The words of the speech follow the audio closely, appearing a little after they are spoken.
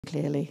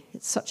clearly.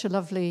 It's such a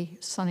lovely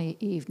sunny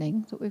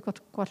evening that we've got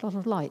quite a lot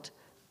of light.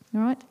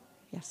 All right?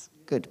 Yes,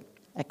 good.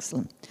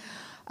 Excellent.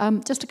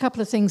 Just a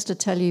couple of things to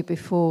tell you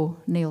before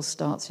Neil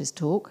starts his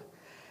talk.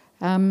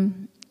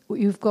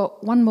 You've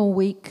got one more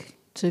week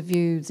to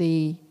view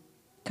the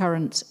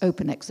current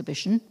open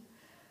exhibition.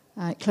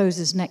 It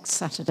closes next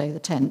Saturday, the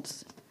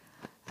 10th.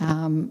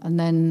 And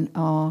then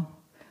our,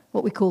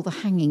 what we call the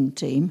hanging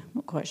team,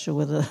 not quite sure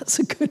whether that's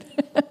a good...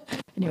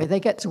 Anyway, they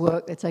get to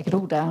work, they take it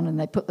all down, and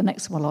they put the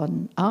next one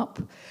on up.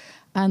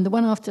 And the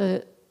one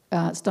after,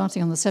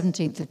 starting on the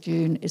 17th of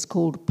June, is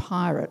called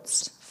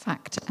Pirates,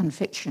 Fact and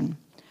Fiction.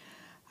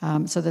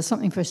 So there's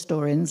something for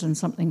historians and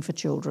something for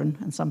children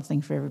and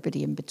something for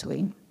everybody in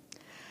between.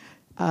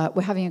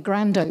 We're having a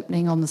grand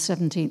opening on the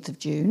 17th of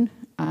June,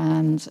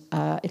 and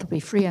it'll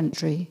be free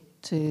entry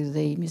to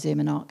the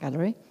Museum and Art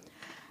Gallery.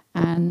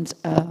 And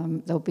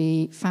there'll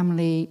be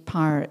family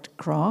pirate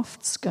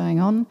crafts going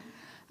on.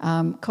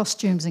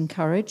 Costumes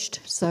encouraged.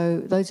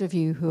 So those of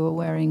you who are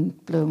wearing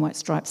blue and white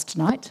stripes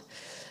tonight,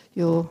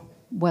 you're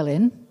well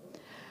in.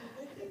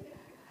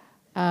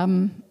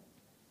 Our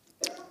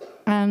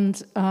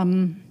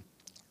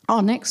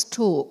next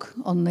talk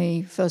on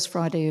the first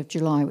Friday of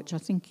July, which I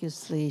think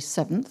is the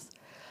 7th,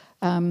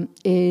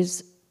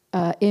 is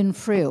Ian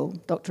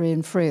Friel, Dr.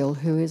 Ian Friel,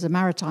 who is a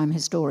maritime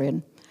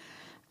historian.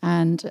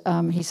 And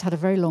he's had a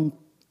very long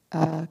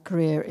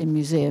career in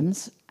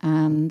museums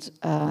and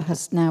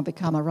has now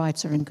become a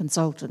writer and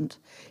consultant.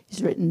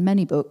 He's written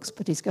many books,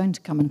 but he's going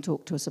to come and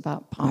talk to us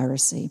about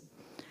piracy.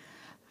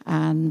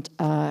 And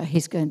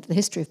he's going to the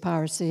history of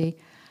piracy,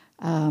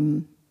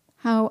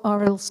 how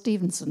R.L.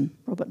 Stevenson,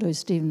 Robert Louis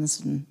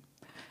Stevenson,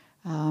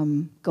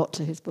 got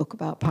to his book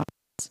about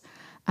pirates.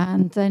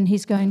 And then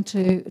he's going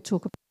to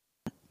talk about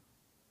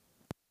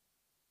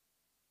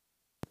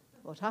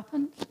what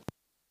happened.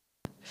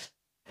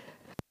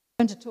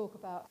 Going to talk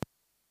about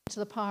to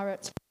the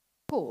pirates'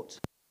 port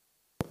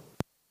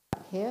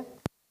here.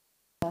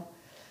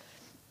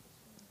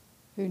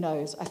 Who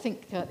knows? I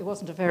think it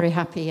wasn't a very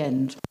happy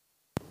end.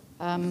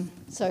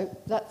 So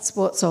that's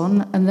what's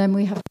on, and then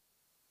we have a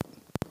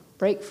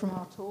break from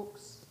our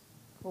talks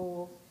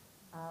for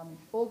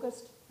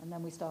August, and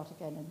then we start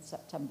again in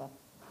September.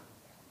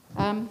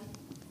 One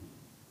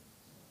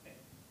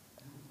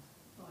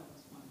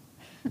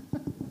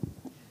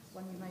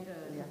you made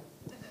earlier.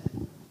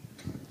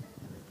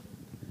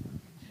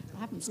 I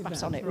haven't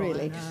spat on it,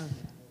 really.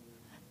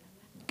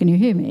 Can you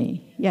hear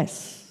me?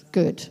 Yes,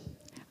 good.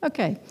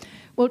 Okay.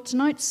 Well,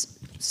 tonight's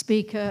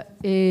speaker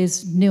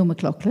is Neil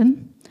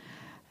McLocklin.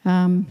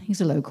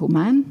 He's a local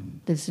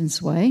man, lives in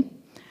Sway.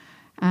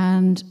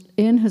 And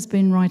Ian has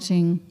been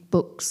writing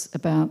books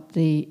about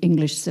the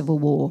English Civil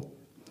War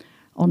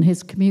on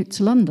his commute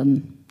to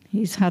London.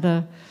 He's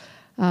had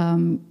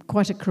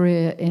quite a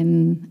career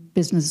in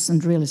business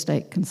and real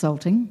estate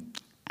consulting,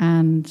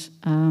 and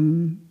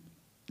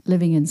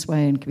living in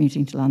Sway and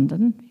commuting to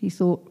London, he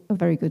thought a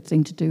very good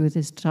thing to do with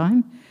his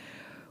time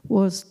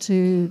was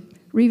to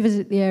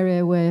revisit the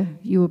area where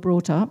you were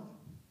brought up.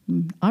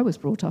 I was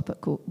brought up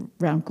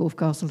around Corfe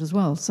Castle as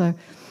well. So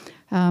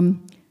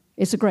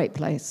it's a great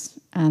place,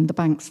 and the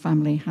Banks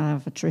family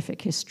have a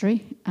terrific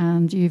history,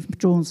 and you've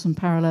drawn some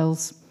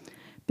parallels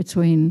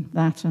between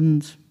that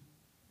and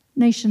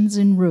nations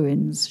in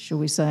ruins, shall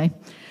we say.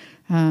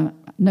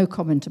 No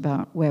comment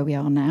about where we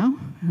are now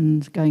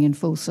and going in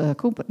full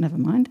circle, but never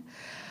mind.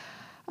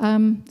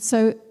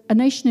 So A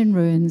Nation in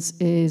Ruins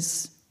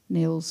is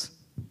Neil's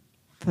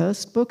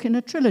first book in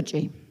a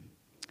trilogy.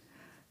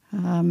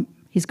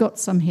 He's got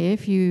some here.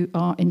 If you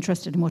are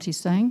interested in what he's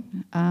saying,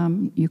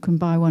 you can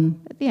buy one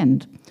at the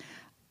end.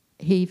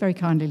 He very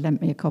kindly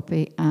lent me a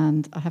copy,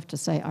 and I have to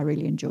say I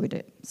really enjoyed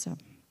it. So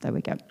there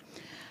we go.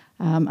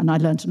 And I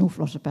learnt an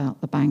awful lot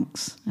about the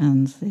Banks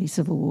and the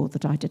Civil War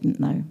that I didn't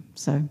know.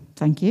 So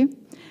thank you.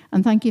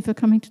 And thank you for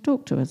coming to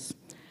talk to us.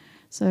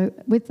 So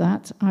with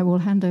that, I will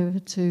hand over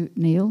to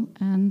Neil,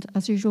 and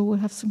as usual, we'll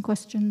have some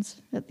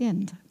questions at the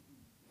end.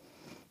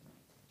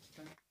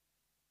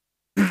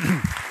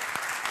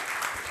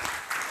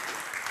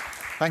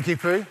 Thank you,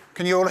 Prue.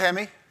 Can you all hear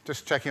me?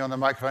 Just checking on the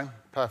microphone.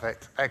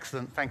 Perfect.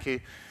 Excellent. Thank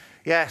you.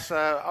 Yes,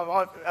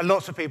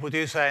 lots of people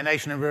do say A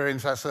Nation in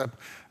Ruins. That's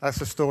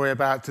a story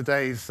about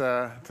today's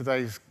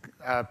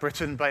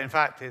Britain, but in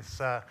fact,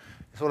 it's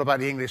all about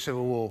the English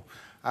Civil War.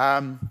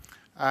 Yeah,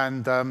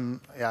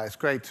 it's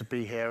great to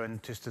be here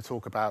and just to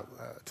talk about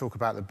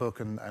the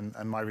book and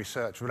my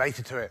research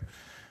related to it.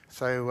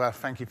 So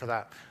thank you for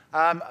that.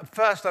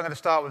 First, I'm going to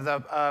start with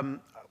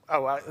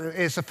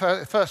it's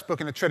the first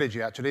book in a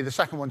trilogy, actually. The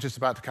second one's just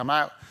about to come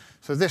out.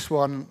 So this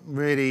one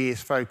really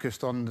is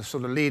focused on the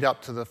sort of lead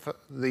up to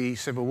the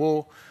Civil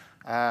War.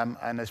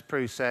 And as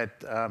Prue said,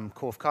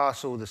 Corfe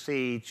Castle, the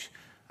siege,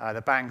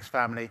 the Banks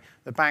family.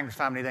 The Banks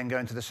family then go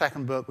into the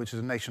second book, which is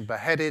A Nation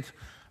Beheaded,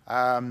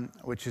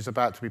 which is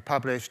about to be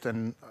published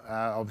and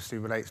obviously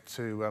relates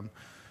to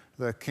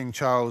the King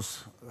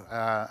Charles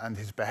and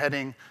his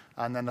beheading.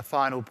 And then the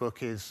final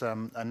book is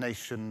A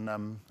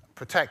Nation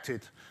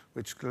Protected,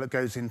 which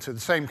goes into the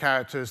same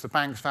characters. The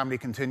Banks family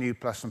continue,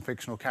 plus some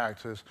fictional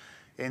characters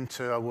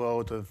into a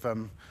world of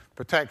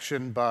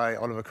protection by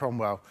Oliver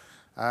Cromwell.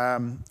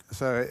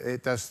 So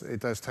it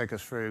does take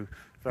us through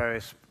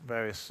various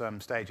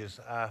stages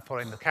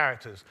following the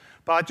characters.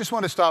 But I just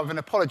want to start with an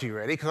apology,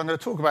 really, because I'm going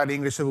to talk about the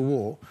English Civil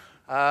War.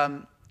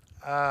 Hold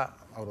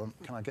on,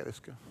 can I get this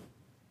going?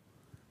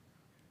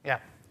 Yeah,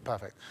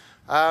 perfect.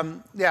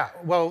 Yeah,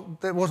 well,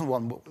 there wasn't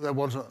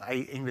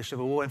an English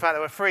Civil War. In fact,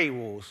 there were 3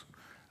 wars.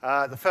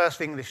 The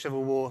first English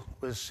Civil War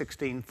was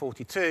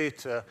 1642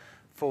 to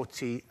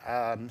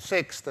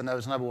 46, then there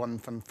was another one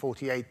from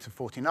 48 to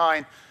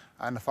 49,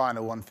 and the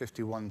final one,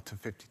 51 to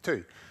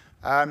 52.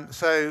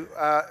 So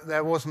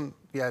there wasn't,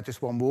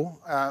 just one war.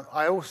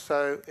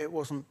 It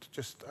wasn't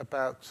just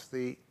about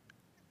the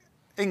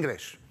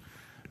English.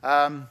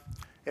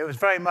 It was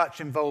very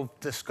much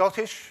involved the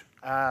Scottish.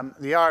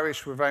 The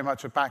Irish were very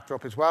much a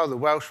backdrop as well. The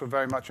Welsh were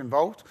very much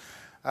involved.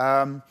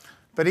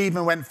 But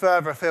even went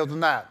further afield than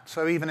that.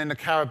 So even in the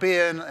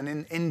Caribbean and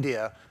in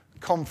India,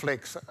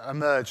 conflicts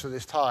emerged at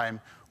this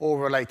time, all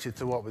related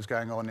to what was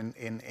going on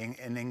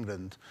in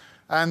England.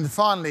 And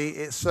finally,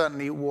 it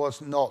certainly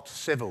was not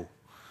civil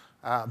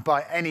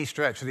by any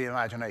stretch of the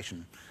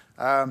imagination.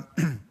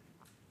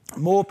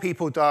 More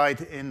people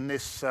died in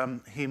this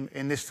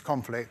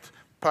conflict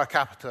per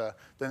capita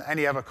than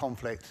any other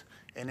conflict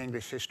in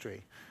English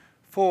history.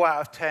 4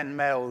 out of 10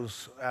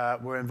 males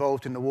were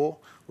involved in the war,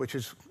 which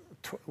is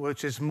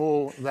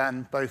more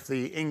than both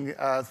the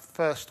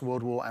First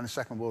World War and the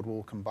Second World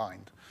War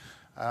combined.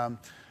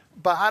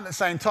 But at the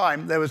same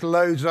time, there was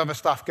loads of other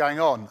stuff going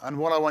on. And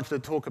what I wanted to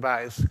talk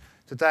about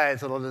today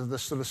is a lot of the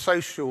sort of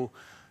social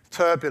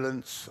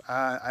turbulence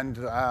and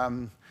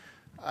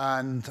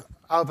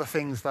other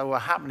things that were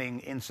happening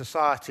in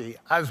society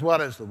as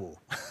well as the war.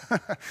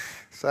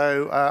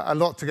 So a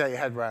lot to get your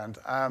head around.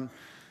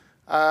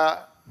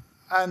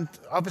 And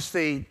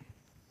obviously,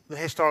 the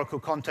historical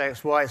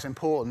context, why it's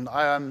important.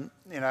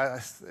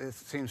 It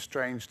seems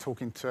strange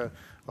talking to,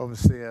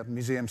 obviously, a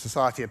museum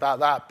society about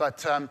that.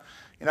 But,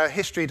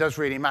 history does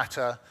really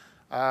matter.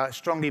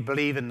 Strongly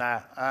believe in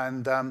that.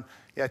 And,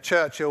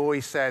 Churchill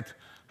always said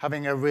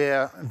having a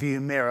rear view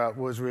mirror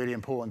was really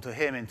important to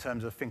him in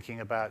terms of thinking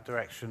about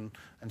direction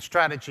and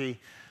strategy.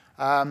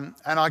 And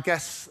I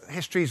guess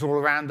history's all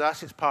around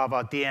us. It's part of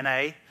our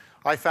DNA.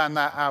 I found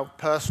that out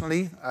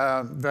personally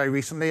very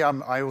recently.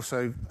 I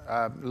also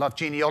love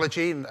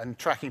genealogy and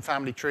tracking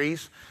family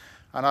trees.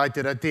 And I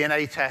did a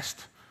DNA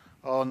test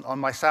on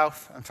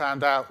myself and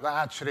found out that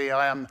actually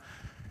I am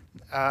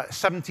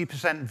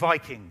 70%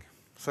 Viking.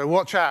 So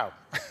watch out.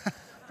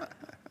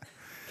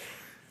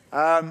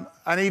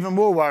 And even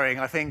more worrying,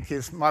 I think,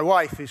 is my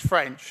wife, who's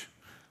French,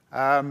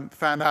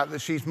 found out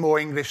that she's more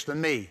English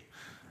than me.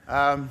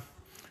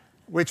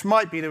 Which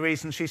might be the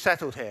reason she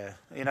settled here.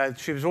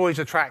 She was always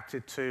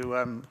attracted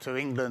to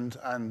England,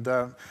 and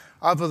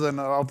other than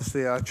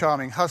obviously a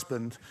charming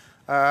husband,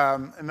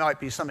 it might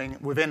be something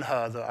within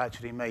her that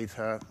actually made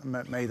her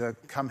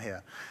come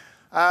here.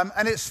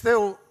 And it's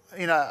still,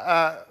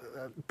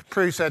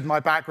 Prue said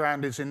my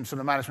background is in sort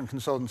of management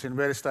consultancy and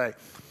real estate.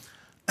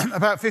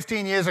 About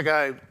 15 years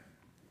ago,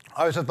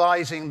 I was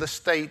advising the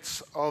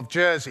states of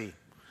Jersey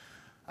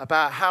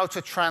about how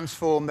to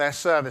transform their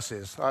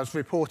services. I was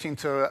reporting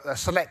to a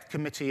select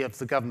committee of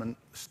the government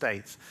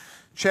states,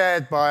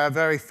 chaired by a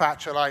very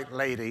Thatcher-like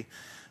lady.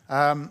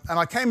 And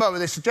I came up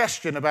with this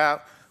suggestion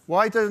about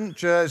why don't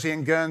Jersey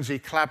and Guernsey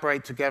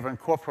collaborate together and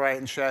cooperate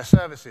and share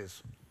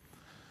services?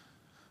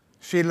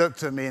 She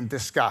looked at me in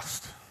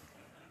disgust.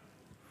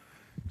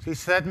 She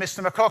said,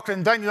 "Mr.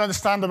 McLocklin, don't you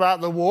understand about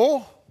the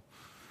war?"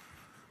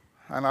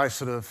 And I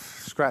sort of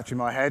scratching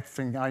my head,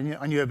 thinking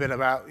I knew a bit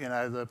about,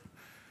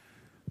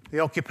 the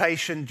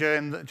occupation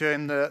during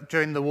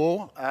the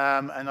war,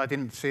 and I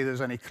didn't see there was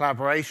any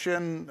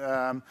collaboration.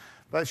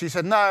 But she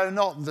said, no,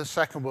 not the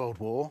Second World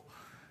War,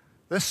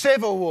 the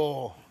Civil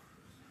War.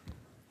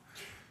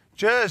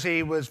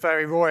 Jersey was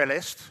very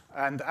royalist,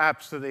 and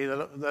absolutely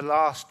the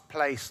last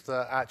place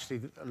that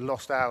actually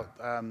lost out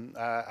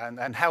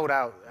and held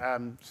out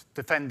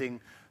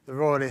defending the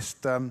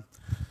royalist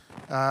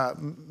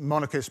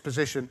monarchist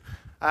position.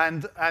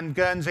 And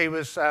Guernsey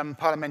was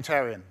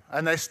parliamentarian.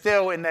 And they're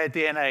still in their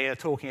DNA are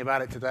talking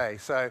about it today.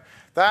 So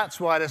that's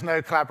why there's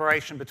no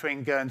collaboration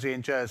between Guernsey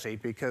and Jersey,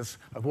 because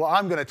of what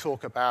I'm going to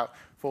talk about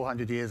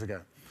 400 years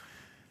ago.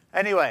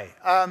 Anyway,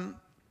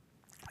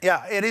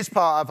 it is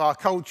part of our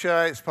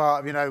culture. It's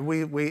part of,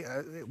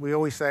 we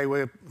always say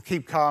we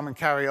keep calm and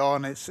carry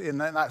on.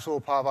 That's all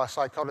part of our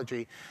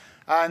psychology.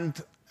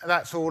 And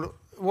that's all.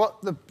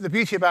 What the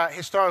beauty about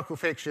historical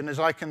fiction is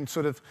I can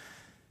sort of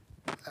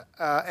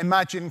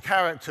imagine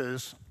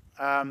characters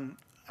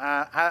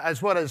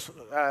as well as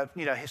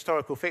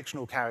historical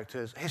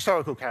characters,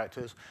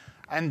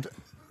 and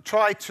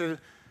try to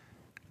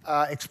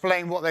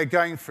explain what they're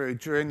going through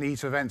during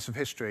these events of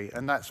history.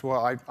 And that's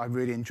what I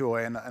really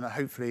enjoy. And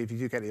hopefully, if you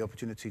do get the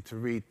opportunity to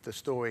read the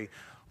story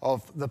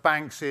of the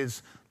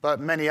Bankses, but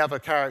many other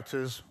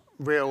characters,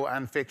 real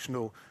and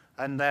fictional,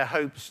 and their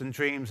hopes and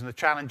dreams and the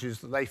challenges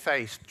that they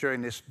faced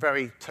during this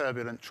very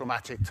turbulent,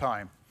 traumatic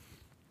time.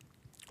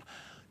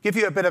 give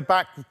you a bit of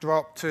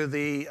backdrop to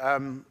the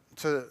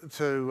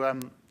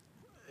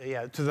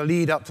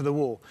lead up to the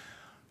war.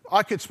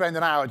 I could spend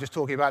an hour just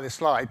talking about this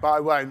slide, but I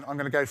won't. I'm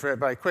going to go through it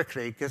very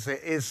quickly because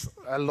it is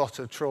a lot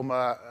of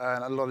trauma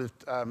and a lot of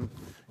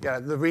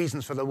the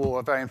reasons for the war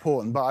are very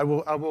important. But I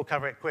will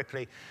cover it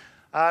quickly.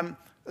 The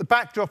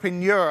backdrop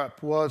in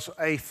Europe was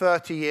a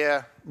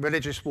 30-year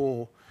religious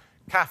war,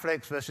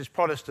 Catholics versus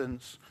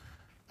Protestants.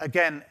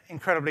 Again,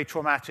 incredibly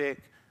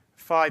traumatic.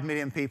 5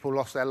 million people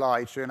lost their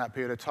lives during that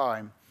period of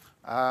time.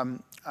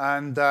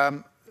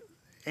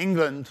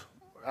 England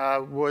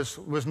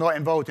was not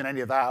involved in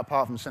any of that,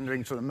 apart from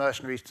sending sort of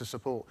mercenaries to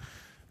support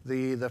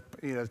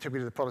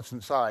typically the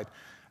Protestant side.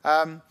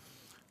 And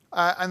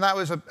that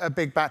was a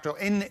big backdrop.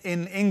 In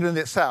England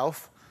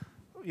itself,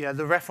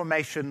 the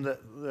Reformation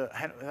that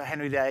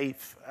Henry VIII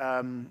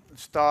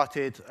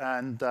started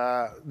and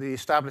the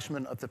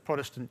establishment of the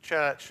Protestant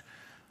Church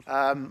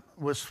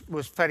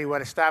was fairly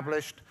well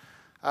established.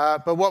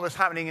 But what was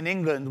happening in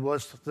England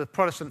was the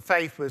Protestant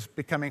faith was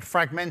becoming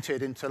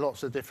fragmented into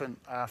lots of different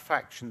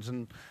factions.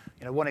 And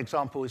one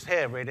example is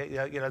here, really.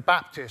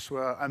 Baptists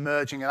were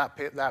emerging at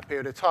that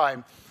period of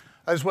time,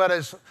 as well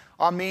as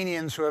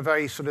Armenians who are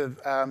very sort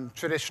of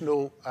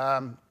traditional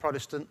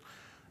Protestant,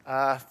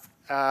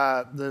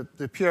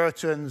 the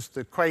Puritans,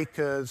 the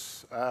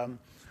Quakers,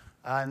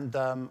 and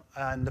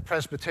the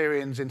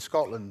Presbyterians in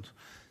Scotland.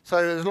 So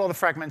there's a lot of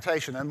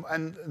fragmentation,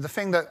 and the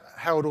thing that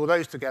held all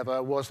those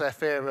together was their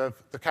fear of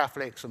the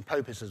Catholics and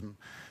Popism.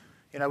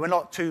 We're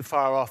not too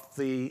far off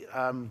the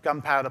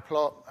gunpowder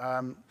plot.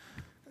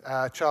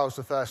 Charles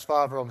I's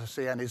father,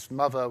 obviously, and his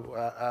mother,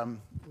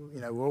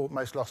 were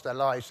almost lost their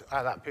lives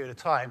at that period of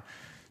time.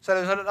 So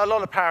there's a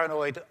lot of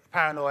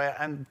paranoia,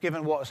 and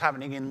given what was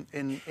happening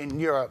in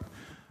Europe,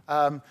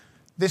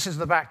 this is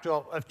the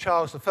backdrop of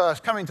Charles I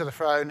coming to the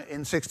throne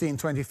in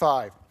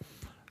 1625.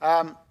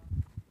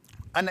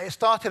 And it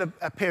started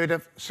a period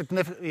of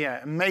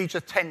significant, major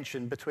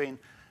tension between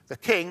the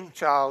King,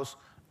 Charles,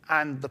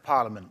 and the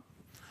Parliament.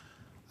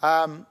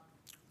 And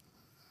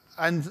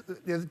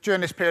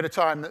during this period of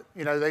time,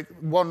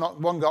 one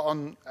got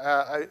on,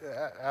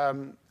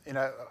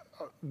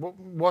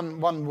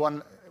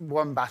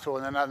 one battle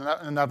and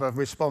another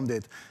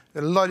responded.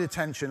 A lot of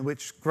tension,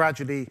 which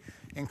gradually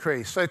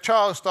increased. So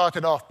Charles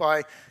started off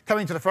by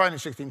coming to the throne in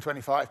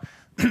 1625,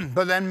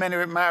 but then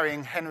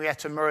marrying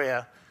Henrietta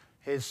Maria,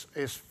 his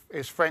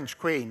French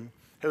queen,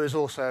 who was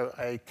also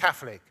a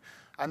Catholic.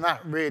 And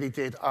that really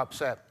did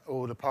upset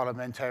all the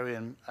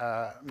parliamentarian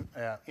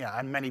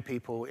and many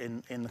people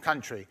in the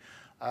country,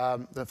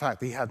 the fact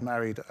that he had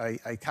married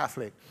a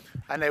Catholic.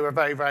 And they were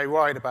very, very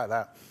worried about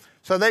that.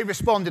 So they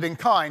responded in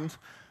kind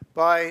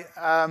by,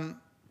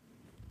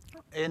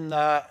 in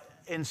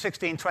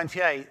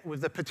 1628,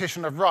 with the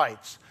Petition of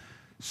Rights.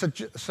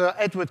 Sir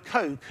Edward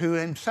Coke, who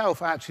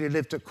himself actually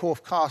lived at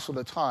Corfe Castle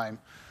at the time,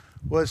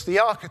 was the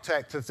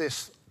architect of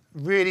this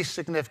really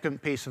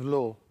significant piece of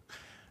law.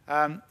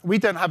 We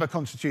don't have a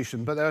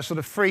constitution, but there are sort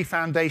of three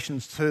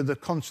foundations to the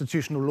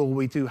constitutional law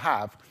we do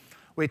have,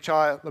 which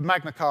are the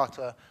Magna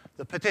Carta,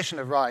 the Petition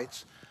of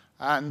Rights,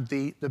 and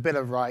the Bill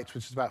of Rights,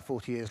 which is about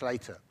 40 years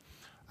later.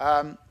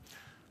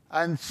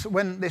 And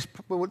when this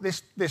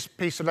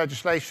piece of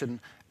legislation,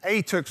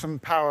 A, took some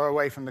power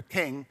away from the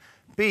king,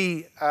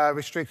 B,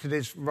 restricted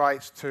his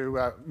rights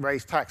to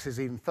raise taxes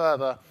even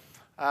further,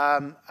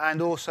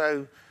 and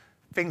also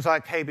things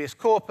like habeas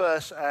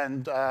corpus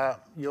and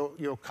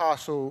your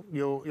castle,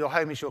 your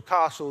home is your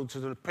castle, to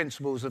the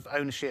principles of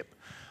ownership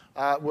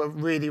were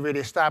really, really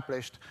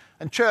established.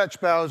 And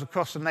church bells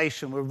across the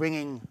nation were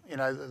ringing,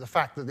 the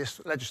fact that this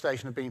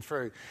legislation had been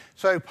through.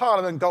 So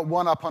Parliament got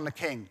one up on the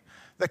king.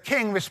 The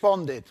king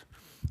responded.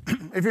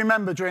 If you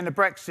remember during the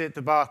Brexit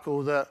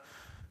debacle that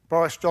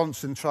Boris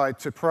Johnson tried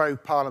to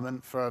probe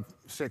Parliament for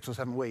 6 or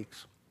 7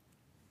 weeks.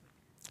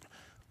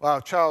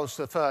 Well, Charles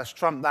I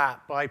trumped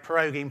that by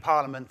proroguing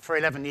Parliament for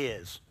 11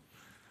 years.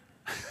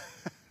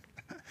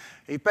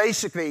 He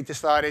basically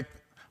decided,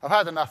 I've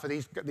had enough of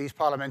these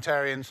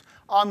parliamentarians.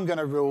 I'm going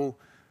to rule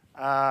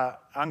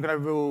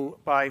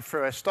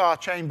through a Star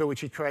Chamber,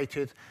 which he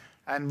created,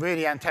 and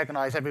really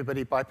antagonize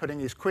everybody by putting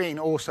his queen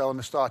also on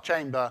the Star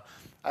Chamber,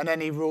 and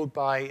then he ruled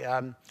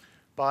by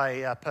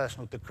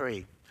personal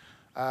decree.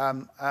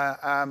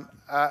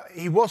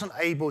 He wasn't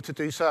able to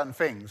do certain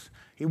things.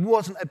 He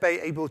wasn't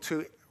able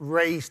to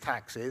raise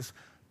taxes,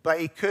 but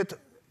he could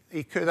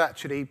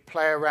actually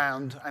play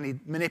around and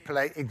he'd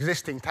manipulate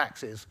existing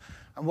taxes.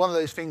 And one of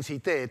those things he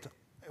did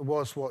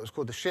was what was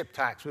called the ship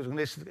tax, which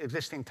was an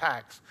existing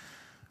tax.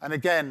 And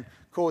again,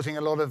 causing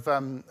a lot of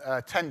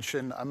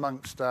tension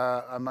amongst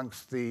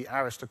the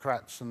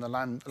aristocrats and the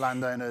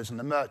landowners and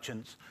the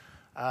merchants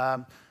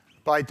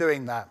by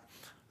doing that.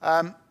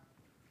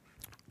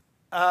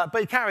 But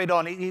he carried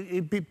on.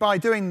 By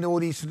doing all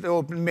these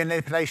little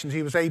manipulations,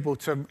 he was able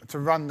to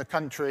run the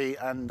country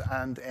and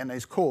in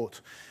his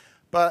court.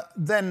 But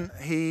then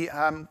he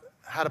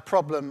had a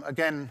problem.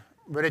 Again,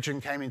 religion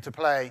came into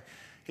play.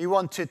 He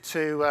wanted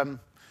to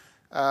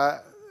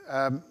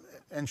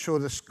ensure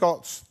the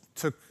Scots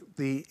took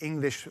the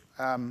English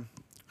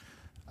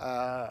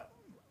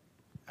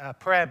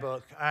prayer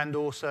book and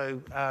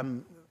also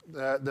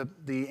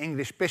the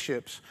English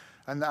bishops.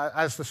 And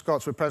as the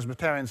Scots were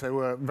Presbyterians, they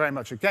were very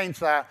much against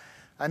that.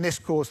 And this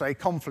caused a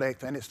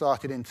conflict, and it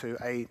started into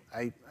a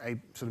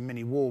sort of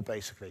mini war,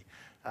 basically,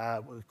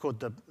 called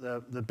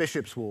the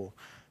Bishops' War.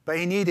 But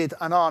he needed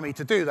an army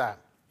to do that.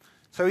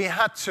 So he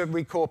had to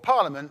recall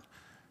Parliament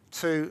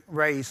to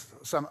raise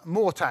some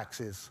more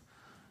taxes.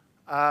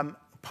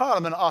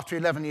 Parliament, after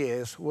 11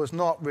 years, was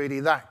not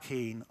really that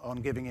keen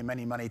on giving him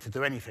any money to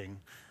do anything.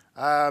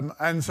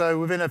 And so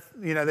within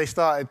they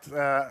started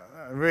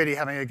really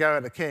having a go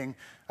at the king.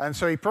 And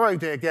so he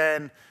prorogued it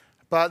again,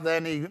 but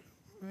then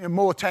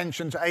more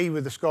tensions, A,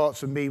 with the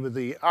Scots and B, with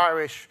the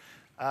Irish.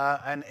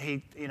 And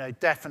he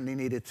definitely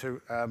needed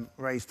to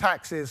raise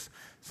taxes.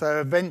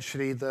 So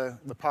eventually the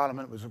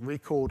Parliament was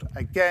recalled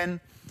again.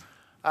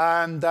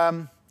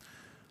 And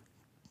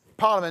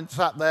Parliament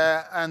sat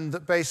there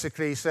and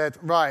basically said,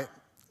 right,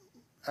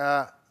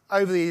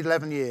 over the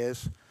 11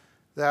 years,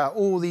 there are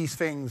all these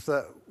things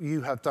that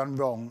you have done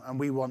wrong and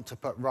we want to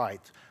put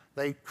right.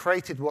 They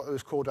created what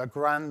was called a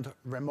grand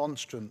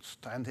remonstrance,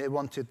 and they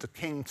wanted the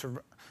king to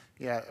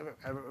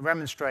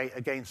remonstrate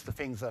against the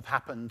things that have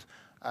happened.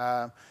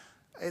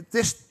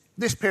 This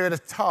period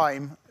of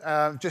time,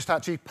 just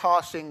actually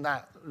passing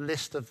that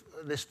list of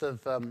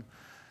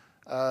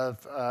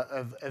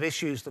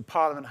issues that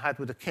Parliament had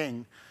with the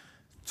king,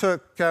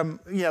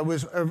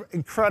 was an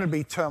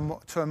incredibly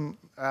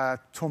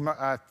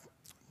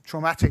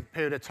traumatic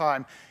period of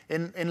time.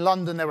 In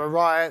London, there were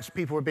riots,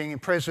 people were being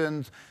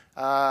imprisoned,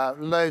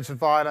 loads of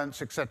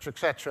violence, etc.,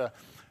 etc.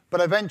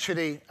 But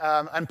eventually,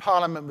 and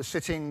Parliament was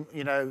sitting,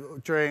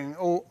 during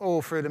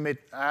all through the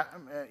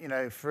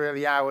for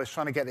early hours,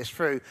 trying to get this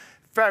through.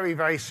 Very,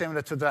 very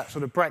similar to that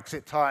sort of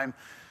Brexit time,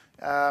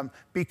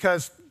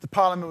 because the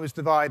Parliament was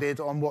divided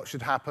on what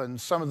should happen.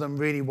 Some of them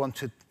really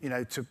wanted,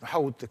 to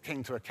hold the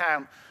king to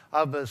account.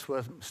 Others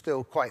were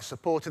still quite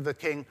supportive of the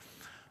king.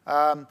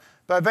 But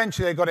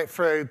eventually they got it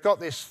through, got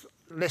this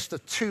list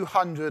of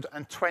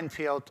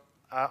 220-odd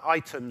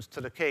items to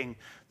the king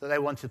that they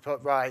wanted to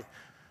put right.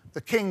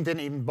 The king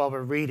didn't even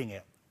bother reading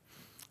it.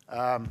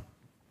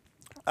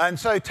 And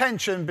so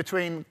tension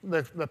between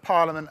the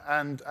Parliament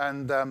and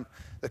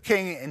the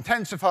king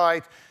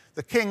intensified.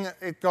 The king,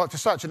 it got to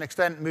such an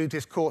extent, moved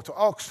his court to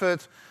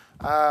Oxford,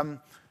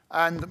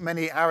 and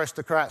many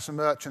aristocrats and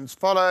merchants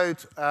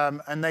followed,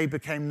 and they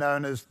became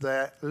known as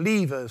the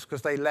Leavers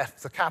because they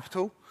left the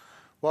capital,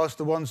 whilst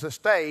the ones that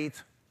stayed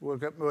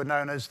were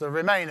known as the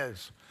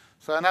Remainers.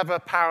 So another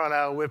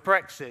parallel with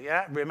Brexit,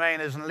 yeah?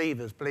 Remainers and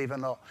Leavers, believe it or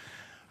not.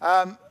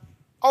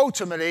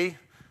 Ultimately,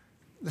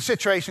 the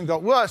situation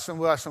got worse and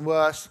worse and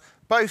worse.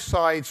 Both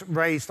sides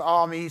raised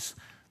armies.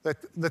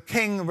 The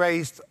king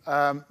raised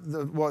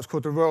what's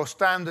called the Royal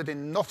Standard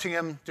in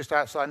Nottingham, just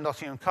outside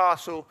Nottingham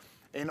Castle,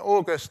 in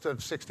August of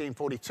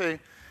 1642,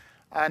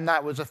 and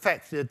that was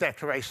effectively a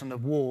declaration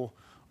of war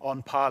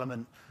on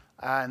Parliament,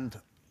 and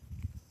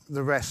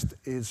the rest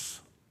is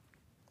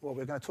what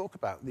we're going to talk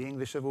about, the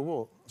English Civil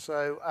War.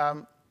 So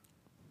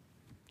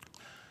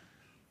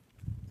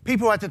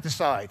people had to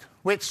decide,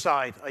 which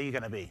side are you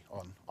going to be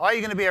on? Are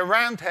you going to be a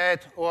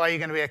Roundhead or are you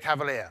going to be a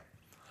Cavalier?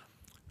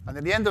 And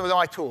at the end of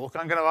my talk,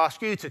 I'm going to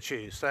ask you to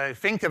choose. So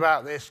think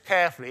about this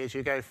carefully as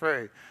you go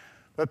through.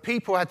 But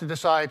people had to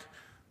decide,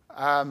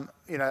 at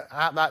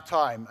that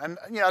time. And,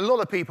 a lot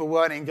of people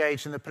weren't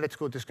engaged in the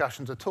political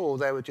discussions at all.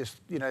 They were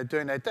just,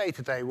 doing their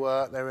day-to-day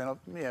work. They were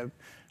in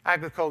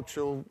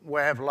agricultural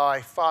way of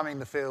life, farming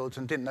the fields,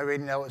 and didn't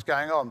really know what was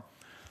going on.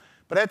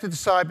 But they had to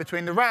decide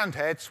between the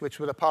Roundheads, which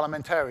were the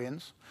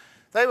parliamentarians.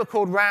 They were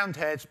called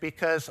Roundheads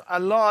because a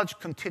large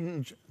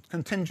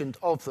contingent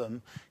of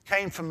them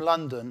came from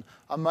London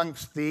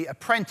amongst the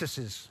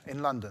apprentices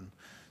in London.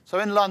 So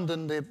in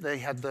London, they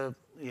had the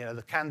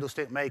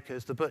candlestick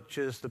makers, the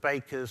butchers, the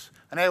bakers,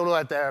 and they all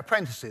had their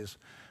apprentices.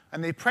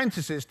 And the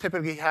apprentices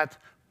typically had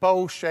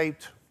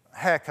bowl-shaped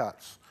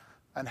haircuts,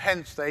 and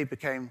hence they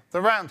became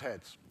the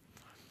Roundheads.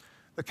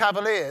 The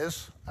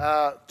Cavaliers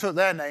took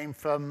their name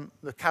from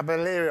the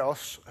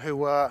Caballeros, who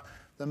were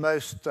the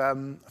most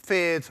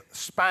feared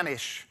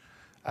Spanish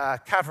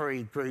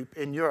cavalry group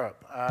in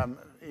Europe,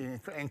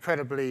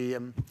 incredibly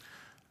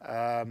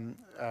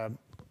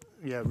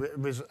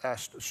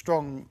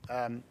strong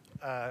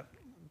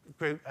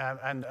group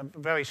and a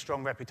very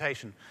strong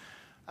reputation.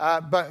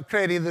 But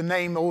clearly the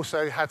name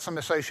also had some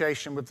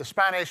association with the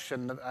Spanish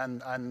and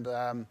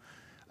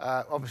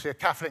obviously a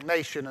Catholic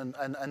nation,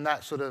 and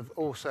that sort of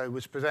also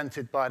was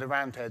presented by the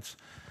Roundheads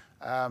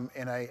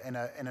in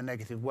a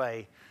negative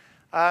way.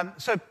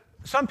 So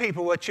some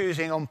people were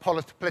choosing on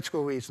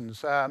political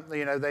reasons.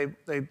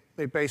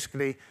 They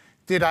basically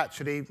did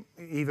actually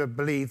either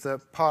believe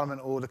that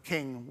Parliament or the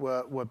King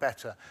were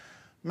better.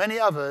 Many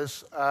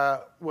others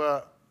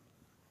were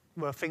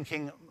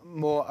thinking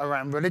more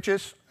around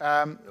religious.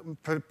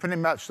 Pretty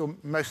much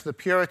most of the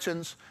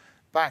Puritans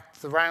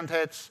backed the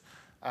Roundheads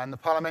and the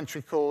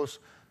parliamentary cause.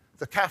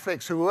 The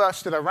Catholics who were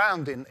still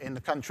around in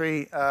the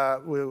country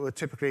were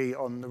typically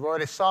on the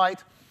royalist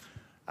side.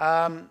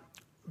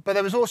 But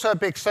there was also a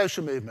big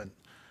social movement.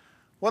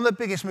 one of the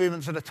biggest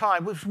movements at the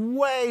time, which was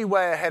way,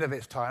 way ahead of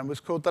its time, was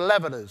called the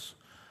Levellers.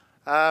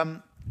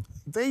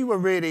 They were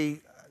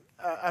really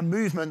a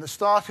movement that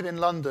started in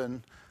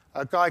London.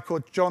 A guy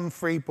called John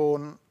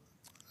Freeborn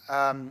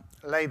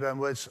Leyburn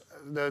was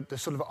the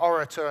sort of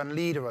orator and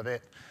leader of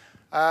it.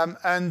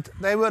 And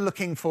they were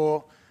looking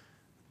for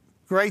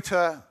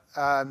greater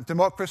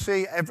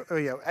democracy,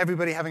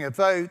 everybody having a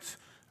vote,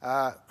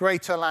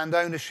 greater land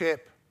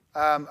ownership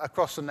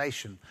across the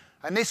nation.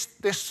 And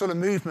this sort of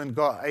movement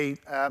got a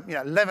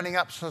levelling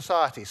up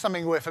society,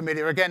 something we're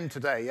familiar again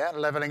today, yeah,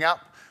 levelling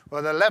up.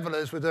 Well, the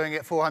Levellers were doing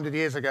it 400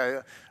 years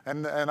ago,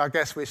 and I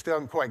guess we still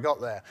haven't quite got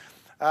there.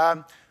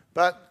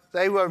 But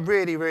they were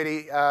really,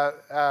 really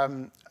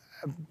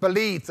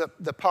believed that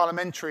the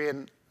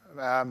parliamentarian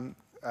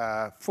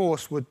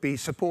force would be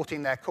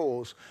supporting their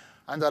cause,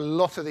 and a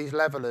lot of these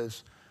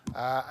Levellers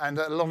and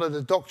a lot of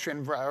the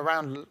doctrine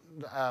around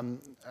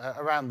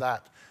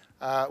that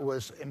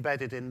was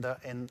embedded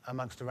in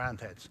amongst the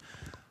Roundheads.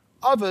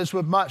 Others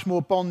were much more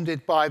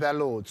bonded by their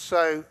lords.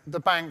 So the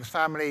Banks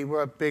family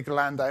were big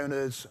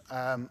landowners.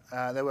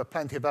 There were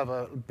plenty of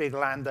other big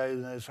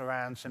landowners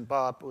around. St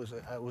Barbe was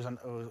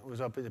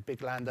a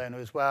big landowner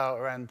as well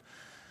around.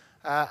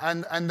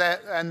 And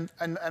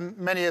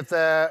many of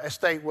their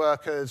estate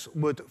workers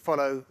would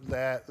follow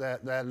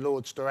their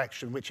lord's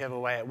direction, whichever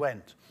way it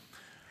went.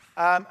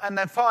 And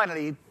then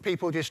finally,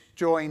 people just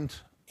joined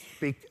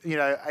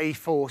a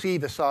force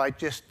either side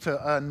just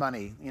to earn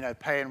money,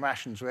 paying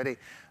rations really.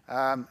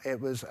 It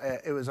was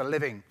a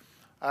living.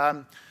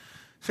 So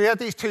you had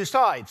these two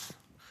sides.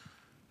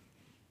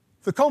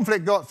 The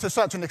conflict got to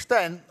such an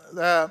extent,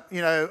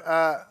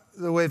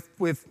 with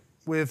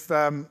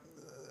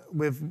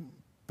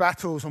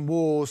battles and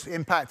wars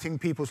impacting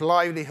people's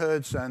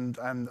livelihoods and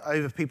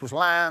over people's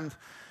land,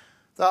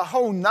 that a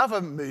whole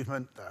other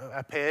movement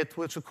appeared,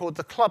 which was called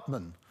the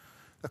Clubmen.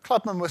 The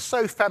Clubmen were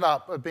so fed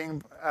up of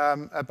being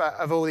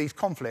of all these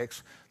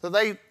conflicts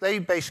that they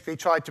basically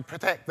tried to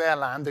protect their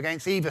land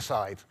against either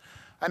side.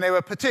 And they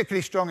were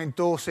particularly strong in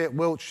Dorset,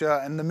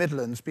 Wiltshire, and the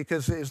Midlands,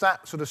 because it was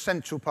that sort of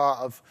central part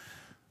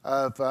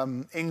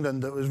of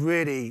England that was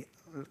really,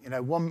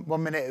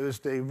 one minute it was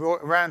the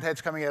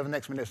Roundheads coming over, the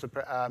next minute it's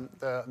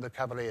the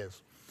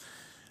Cavaliers.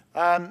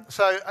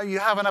 So you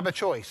have another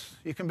choice.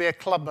 You can be a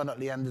clubman at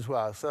the end as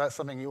well. So that's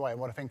something you might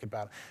want to think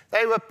about.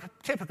 They were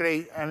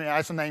typically,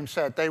 as the name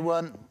said, they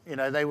weren't,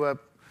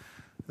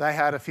 they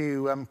had a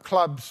few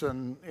clubs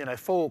and,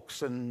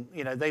 forks, and,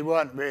 they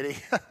weren't really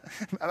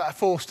a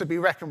force to be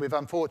reckoned with,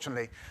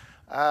 unfortunately,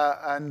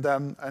 and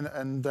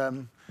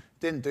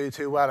didn't do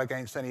too well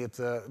against any of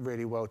the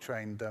really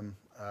well-trained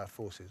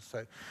forces.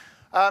 So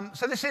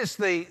this is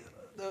the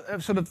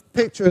sort of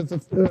picture of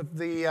the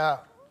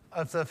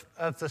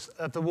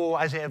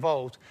war as it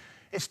evolved.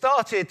 It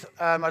started,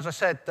 as I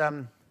said,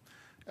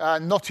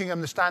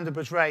 Nottingham, the standard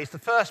was raised. The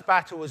first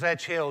battle was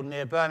Edge Hill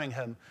near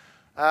Birmingham,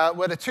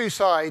 where the two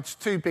sides,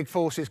 two big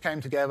forces came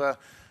together,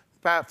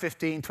 about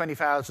 15,000,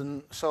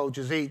 20,000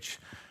 soldiers each.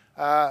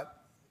 The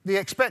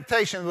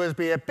expectation was to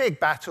be a big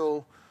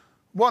battle,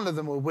 one of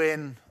them will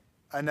win,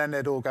 and then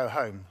they'd all go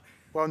home.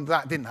 Well,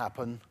 that didn't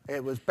happen.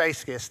 It was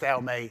basically a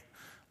stalemate.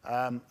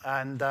 And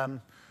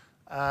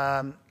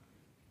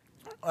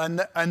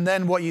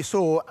then what you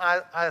saw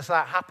as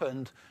that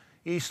happened,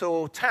 you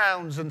saw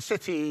towns and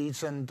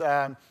cities and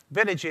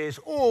villages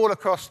all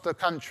across the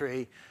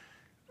country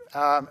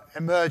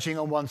emerging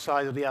on one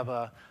side or the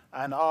other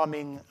and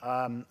arming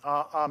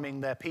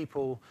their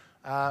people.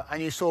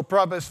 And you saw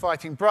brothers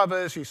fighting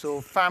brothers. You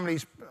saw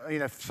families,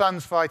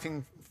 sons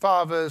fighting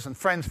fathers and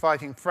friends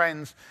fighting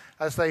friends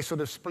as they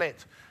sort of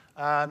split,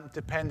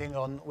 depending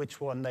on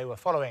which one they were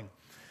following.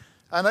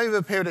 And over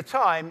a period of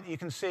time, you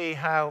can see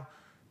how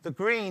the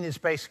green is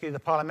basically the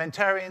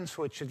parliamentarians,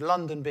 which is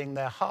London being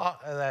their heart,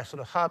 their sort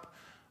of hub,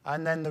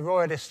 and then the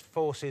royalist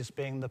forces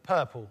being the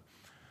purple.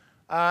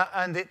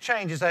 And it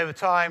changes over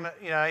time.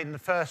 In the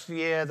first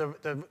year,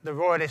 the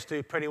royalists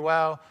do pretty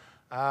well.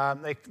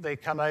 They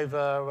come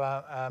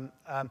over.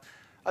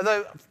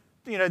 Although,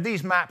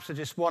 these maps are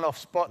just one-off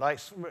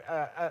spotlights.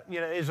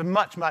 It's a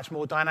much, much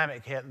more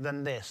dynamic here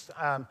than this.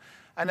 And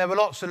there were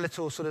lots of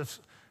little sort of,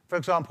 for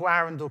example,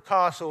 Arundel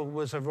Castle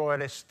was a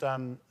royalist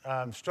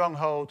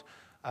stronghold.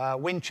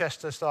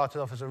 Winchester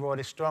started off as a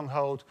royalist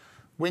stronghold.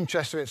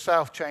 Winchester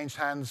itself changed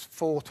hands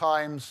 4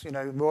 times,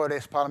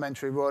 royalist,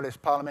 parliamentary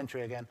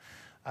again.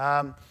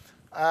 There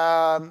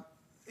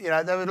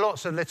were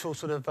lots of little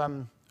sort of,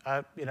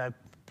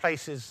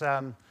 places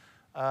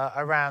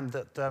around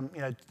that, are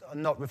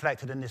not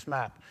reflected in this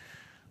map.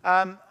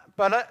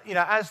 But,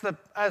 as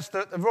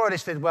the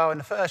royalists did well in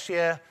the first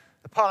year,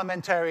 the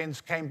parliamentarians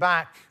came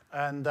back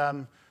and,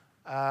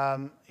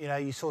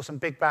 you saw some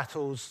big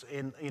battles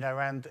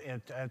around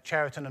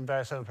Cheriton and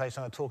various other places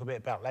I'll talk a bit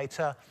about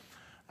later.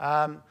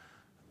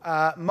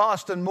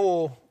 Marston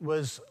Moor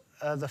was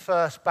the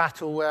first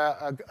battle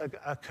where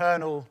a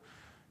Colonel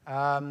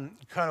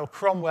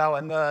Cromwell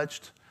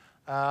emerged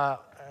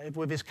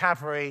with his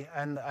cavalry,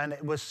 and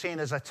it was seen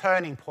as a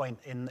turning point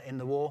in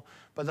the war.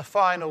 But the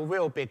final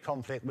real big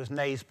conflict was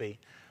Naseby.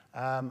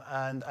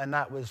 And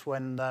that was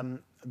when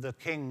the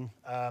king,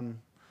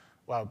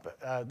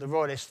 the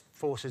royalist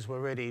forces were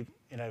really,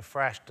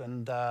 thrashed,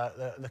 and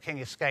the king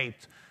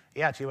escaped.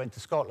 He actually went to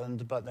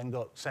Scotland, but then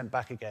got sent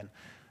back again.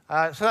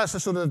 So that's the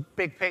sort of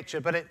big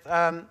picture, but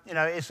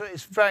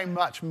it's very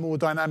much more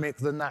dynamic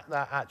than that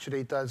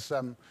actually does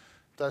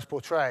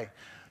portray.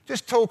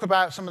 Just talk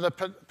about some of the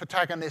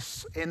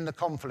protagonists in the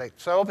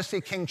conflict. So obviously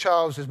King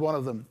Charles is one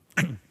of them.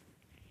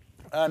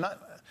 And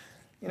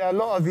a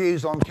lot of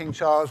views on King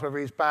Charles, whether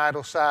he's bad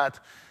or sad.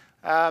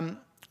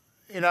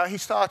 He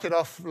started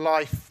off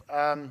life.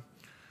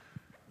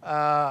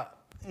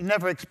 He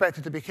never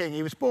expected to be king.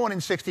 He was born in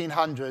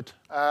 1600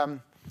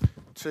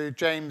 to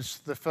James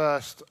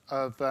I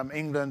of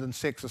England and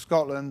VI of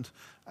Scotland,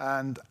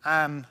 and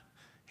Anne,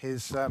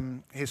 his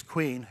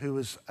queen, who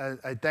was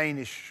a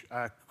Danish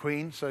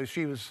queen. So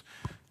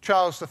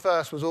Charles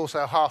I was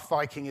also half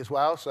Viking as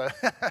well. So,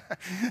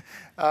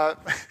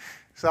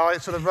 so I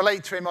sort of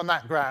relate to him on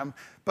that ground.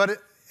 But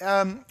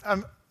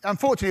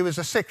unfortunately, he was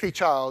a sickly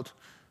child.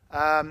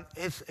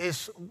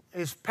 His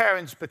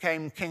parents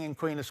became king and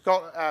queen of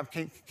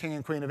king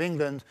and queen of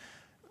England,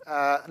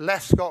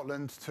 left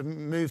Scotland to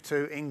move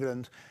to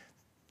England.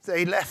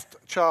 They left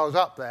Charles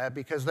up there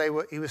because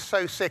he was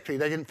so sickly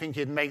they didn't think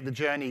he'd make the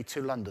journey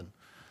to London.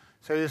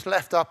 So he was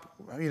left up,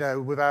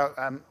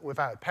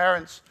 without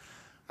parents,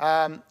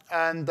 and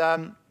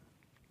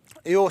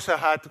he also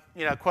had,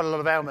 quite a lot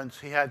of ailments.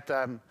 He had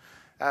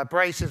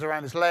braces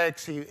around his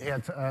legs. He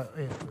had a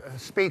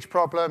speech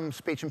problem,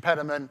 speech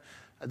impediment.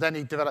 Then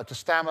he developed a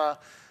stammer.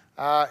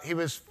 He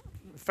was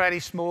fairly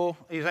small.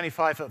 He was only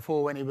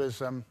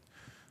 5'4"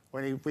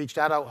 when he reached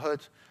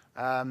adulthood.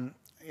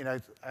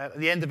 At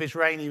the end of his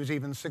reign, he was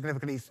even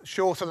significantly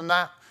shorter than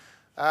that.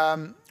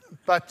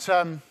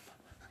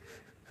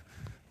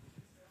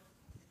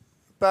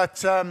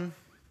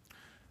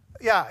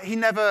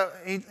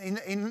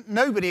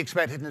 Nobody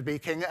expected him to be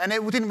king, and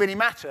it didn't really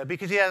matter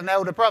because he had an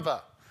elder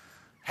brother,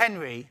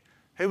 Henry,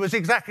 who was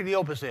exactly the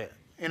opposite.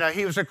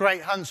 He was a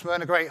great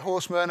huntsman, a great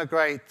horseman, a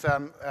great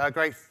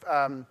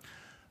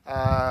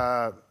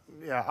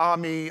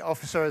army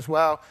officer as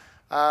well.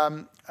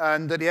 And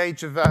at the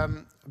age of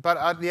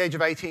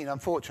 18,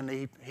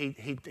 unfortunately,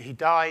 he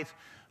died,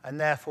 and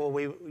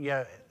therefore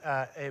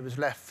it was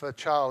left for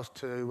Charles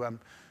to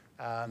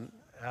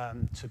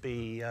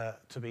be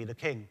the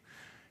king.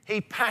 He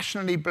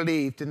passionately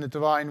believed in the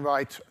divine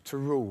right to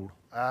rule,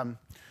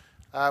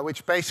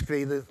 which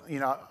basically,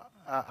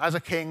 as a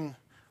king,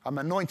 I'm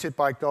anointed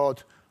by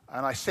God,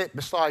 and I sit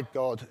beside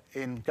God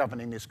in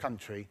governing this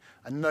country,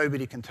 and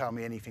nobody can tell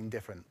me anything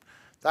different.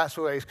 That's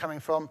where he's coming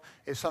from.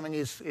 It's something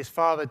his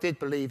father did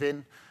believe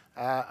in,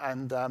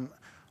 and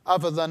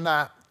other than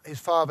that, his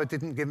father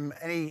didn't give him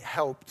any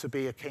help to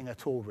be a king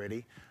at all,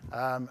 really.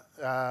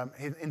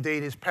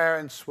 Indeed, his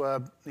parents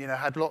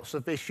had lots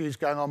of issues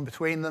going on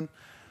between them.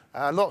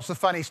 Lots of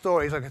funny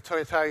stories I could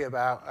tell you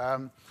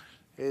about.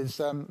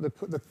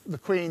 The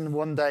Queen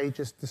one day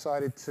just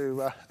decided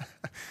to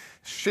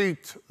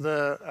shoot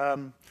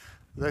the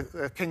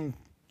King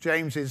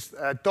James's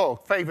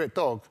favourite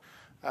dog,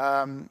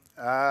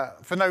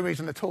 for no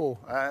reason at all.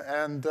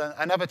 And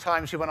other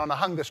times she went on a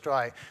hunger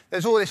strike.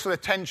 There's all this sort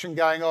of tension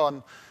going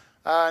on,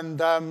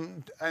 and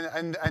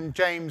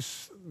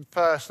James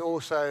I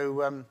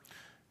also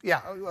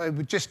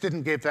just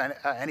didn't give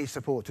any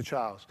support to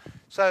Charles.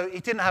 So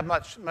he didn't have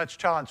much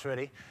chance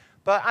really.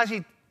 But as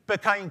he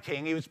became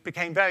king, he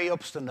became very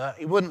obstinate.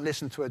 He wouldn't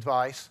listen to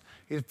advice.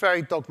 He was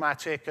very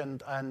dogmatic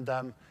and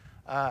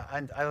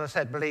as I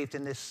said, believed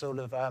in this sort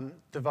of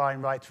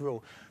divine right to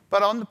rule.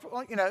 But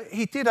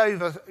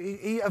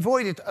he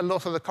avoided a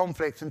lot of the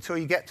conflicts until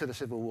you get to the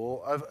Civil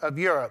War of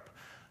Europe,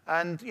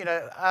 and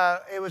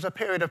it was a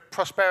period of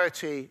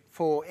prosperity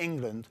for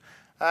England,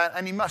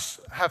 and he must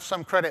have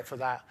some credit for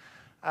that,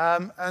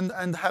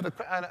 and had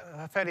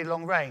a fairly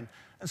long reign.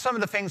 And some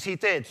of the things he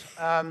did,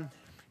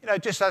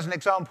 just as an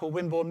example,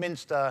 Wimborne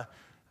Minster.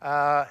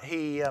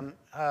 He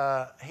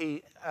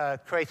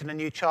created a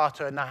new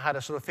charter, and that had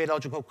a sort of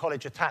theological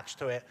college attached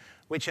to it,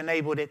 which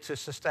enabled it to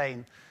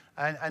sustain.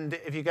 And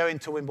if you go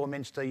into Wimborne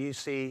Minster, you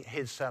see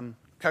his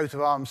coat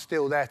of arms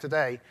still there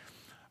today.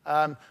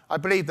 I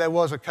believe there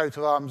was a coat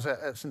of arms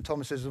at St.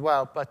 Thomas's as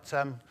well, but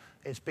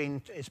it's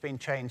been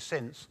changed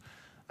since.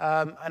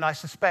 And I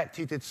suspect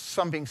he did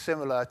something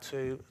similar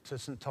to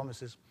St.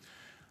 Thomas's.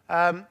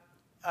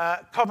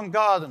 Covent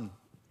Garden.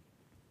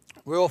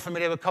 We're all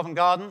familiar with Covent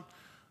Garden.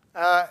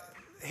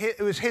 It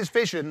was his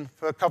vision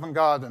for Covent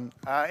Garden.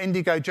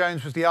 Indigo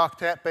Jones was the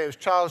architect, but it was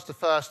Charles I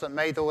that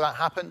made all that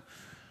happen.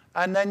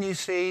 And then you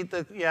see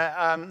the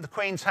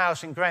Queen's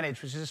House in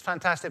Greenwich, which is this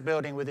fantastic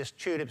building with this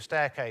tulip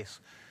staircase,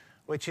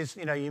 which is,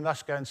 you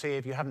must go and see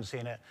if you haven't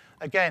seen it.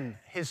 Again,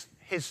 his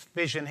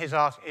vision, his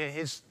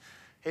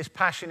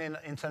passion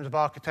in terms of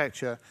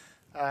architecture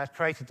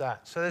created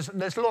that. So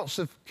there's lots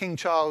of King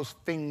Charles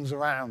things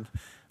around,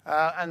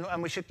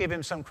 and we should give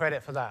him some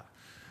credit for that.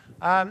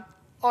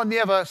 On the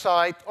other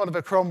side,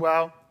 Oliver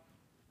Cromwell,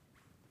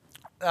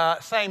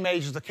 same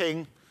age as the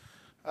king,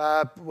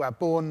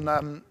 born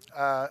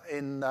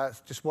in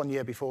just 1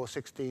 year before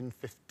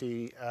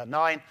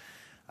 1659,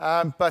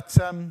 but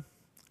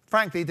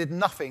frankly did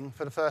nothing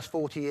for the first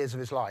 40 years of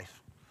his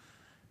life.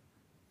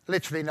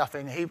 Literally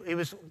nothing.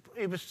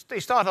 He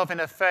started off in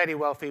a fairly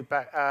wealthy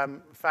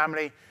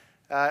family.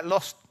 They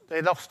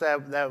lost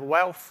their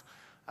wealth.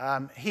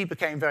 He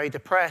became very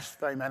depressed,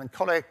 very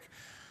melancholic,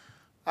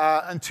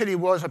 until he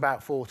was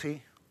about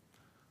 40,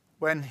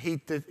 when he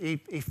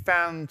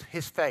found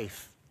his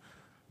faith.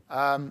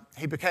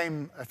 He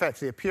became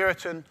effectively a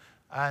Puritan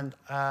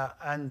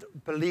and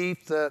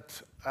believed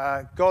that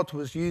God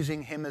was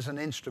using him as an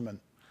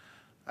instrument.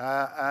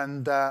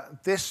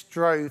 This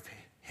drove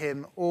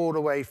him all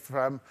the way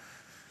from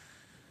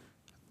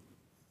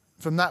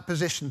that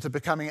position to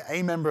becoming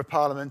a member of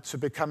Parliament, to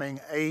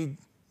becoming a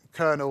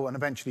colonel and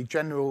eventually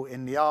general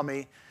in the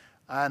army,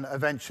 and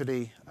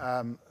eventually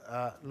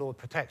Lord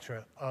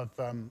Protector of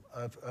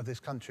this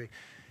country.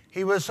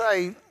 He was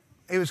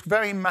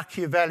very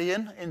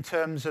Machiavellian in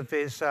terms of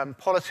his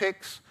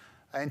politics,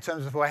 in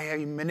terms of the way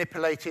he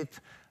manipulated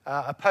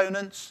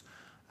opponents.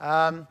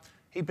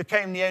 He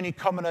became the only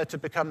commoner to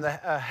become the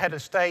head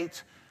of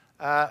state.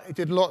 He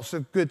did lots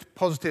of good,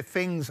 positive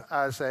things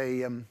as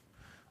a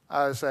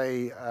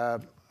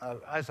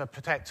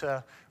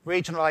protector.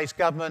 Regionalised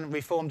government,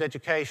 reformed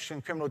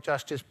education, criminal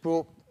justice,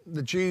 brought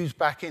the Jews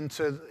back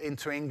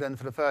into England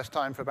for the first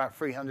time for about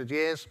 300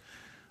 years.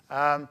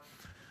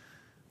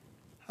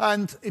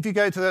 And if you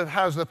go to the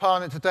House of the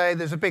Parliament today,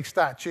 there's a big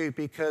statue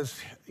because,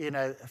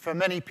 for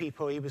many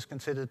people, he was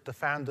considered the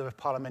founder of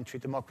parliamentary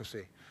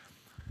democracy.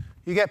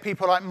 You get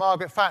people like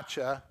Margaret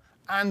Thatcher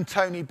and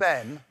Tony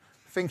Benn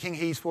thinking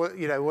he's one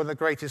of the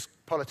greatest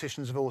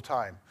politicians of all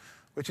time,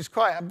 which is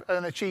quite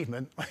an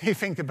achievement when you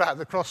think about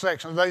the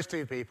cross-section of those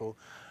two people.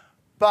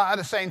 But at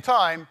the same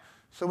time,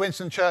 Sir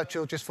Winston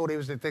Churchill just thought he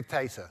was a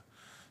dictator.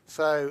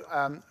 So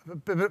a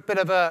bit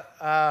of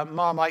a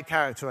Marmite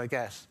character, I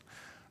guess.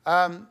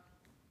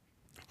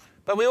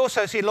 But we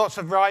also see lots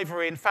of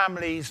rivalry in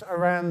families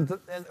around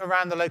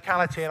the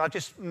locality, and I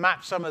just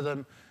mapped some of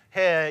them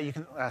here. You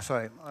can,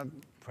 sorry, I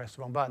pressed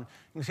the wrong button.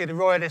 You can see the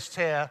royalists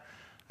here,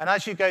 and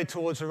as you go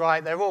towards the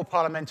right, they're all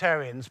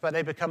parliamentarians, but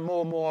they become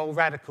more and more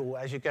radical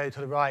as you go to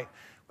the right.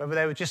 Whether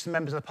they were just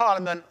members of the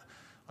Parliament,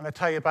 I'm going to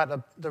tell you about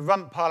the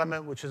Rump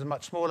Parliament, which is a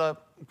much smaller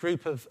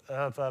group of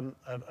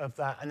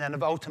that, and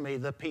then ultimately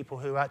the people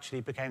who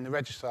actually became the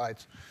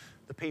regicides,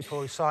 the people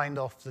who signed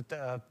off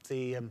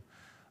the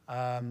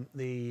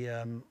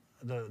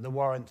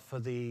warrant for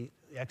the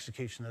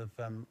execution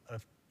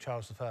of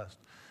Charles I.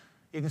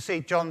 You can see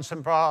John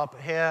St. Barbe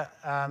here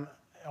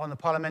on the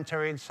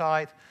parliamentarian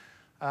side.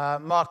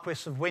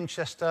 Marquis of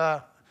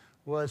Winchester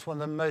was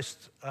one of the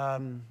most...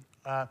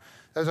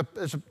 there's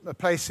a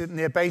place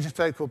near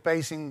Basingstoke called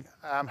Basing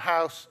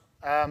House.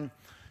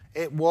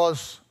 It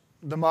was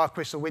the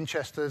Marquis of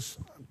Winchester's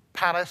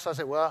palace, as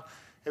it were.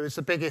 It was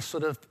the biggest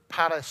sort of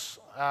palace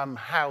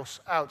house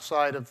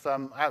outside of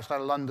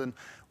London,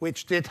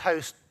 which did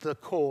host the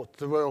court,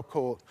 the royal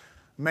court,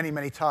 many,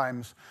 many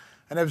times.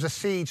 And there was a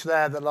siege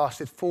there that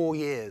lasted 4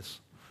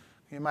 years.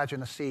 Can you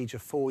imagine a siege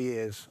of 4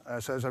 years?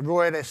 So it was a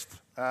royalist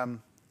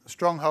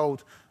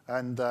stronghold,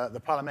 and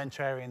the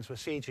parliamentarians were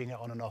sieging it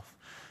on and off.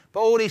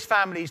 But all these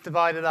families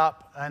divided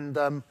up, and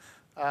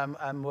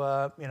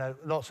were,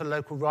 lots of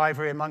local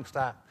rivalry amongst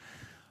that.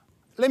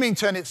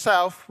 Lymington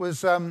itself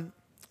was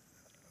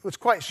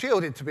quite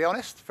shielded, to be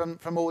honest,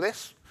 from all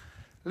this.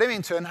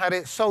 Lymington had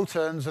its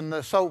salterns and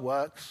the salt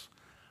works,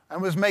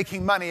 and was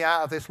making money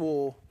out of this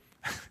war,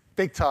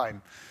 big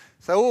time.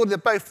 So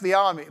both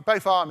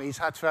armies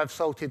had to have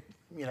salted,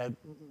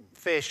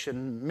 fish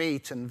and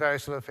meat and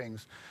various other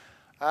things,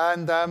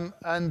 and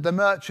the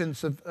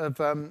merchants of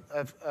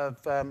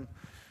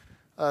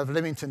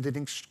Lymington did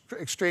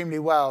extremely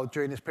well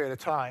during this period of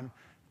time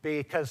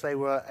because they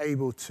were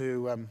able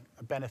to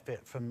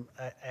benefit from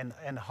an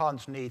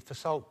enhanced need for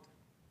salt.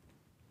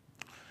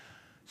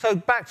 So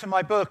back to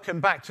my book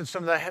and back to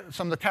some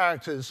of the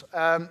characters.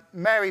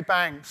 Mary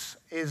Banks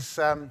is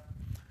the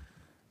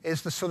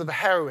sort of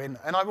heroine,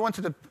 and I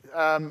wanted to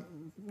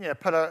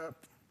put her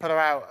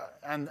out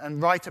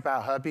and write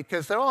about her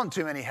because there aren't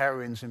too many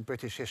heroines in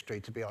British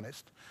history, to be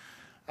honest.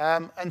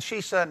 And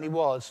she certainly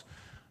was.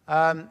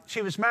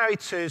 She was married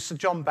to Sir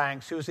John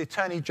Banks, who was the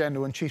Attorney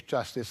General and Chief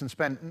Justice and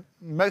spent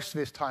most of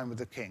his time with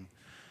the King.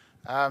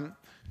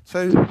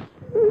 So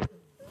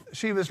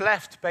she was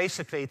left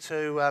basically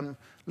to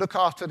look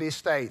after the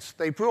estates.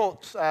 They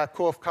brought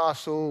Corfe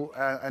Castle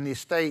and the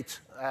estate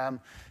and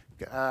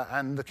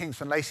the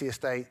Kingston Lacey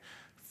estate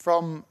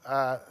from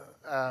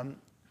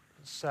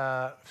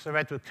Sir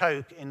Edward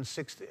Coke in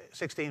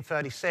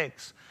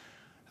 1636.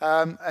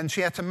 And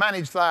she had to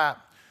manage that.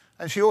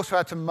 And she also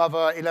had to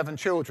mother 11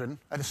 children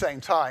at the same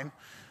time.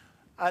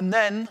 And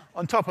then,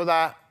 on top of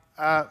that,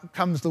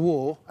 comes the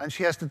war, and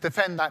she has to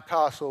defend that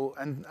castle,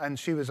 and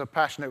she was a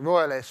passionate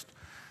royalist,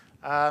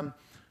 and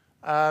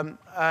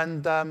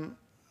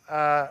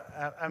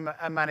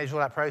manage all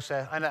that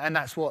process. And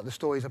that's what the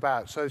story's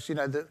about. So,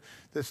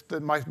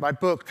 my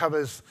book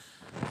covers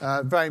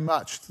very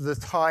much the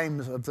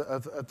times of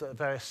the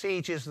various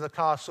sieges of the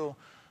castle.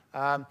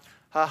 Her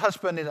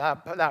husband in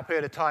that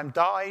period of time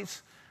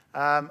dies,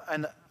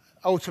 and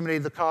ultimately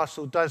the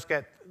castle does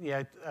get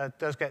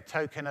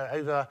taken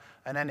over,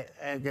 and then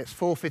it gets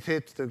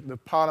forfeited. The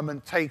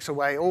Parliament takes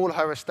away all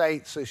her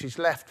estate, so she's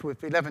left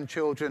with 11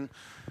 children,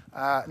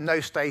 no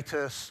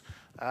status,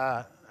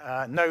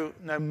 no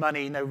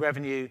money, no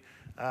revenue,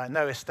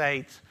 no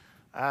estate,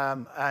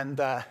 and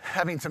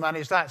having to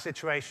manage that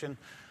situation,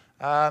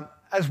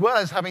 as well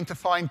as having to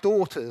find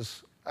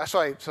daughters.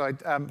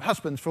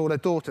 Husbands for all her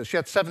daughters. She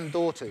had 7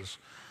 daughters.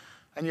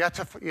 And you had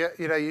to,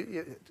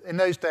 in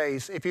those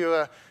days, if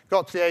you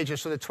got to the age of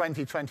sort of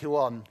 20,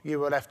 21, you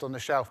were left on the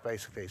shelf,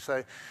 basically. So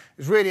it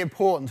was really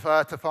important for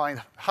her to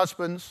find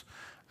husbands.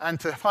 And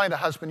to find a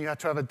husband, you had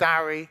to have a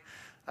dowry.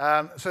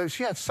 So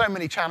she had so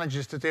many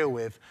challenges to deal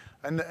with.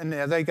 And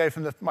they go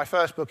from my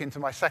first book into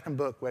my second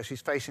book, where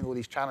she's facing all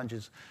these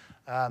challenges.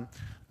 And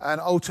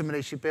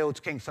ultimately, she builds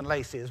Kingston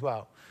Lacy as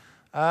well.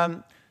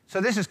 So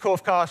this is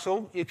Corfe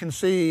Castle. You can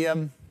see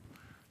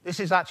this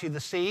is actually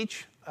the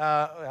siege.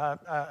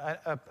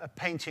 A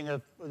painting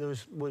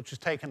which was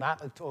taken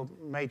at or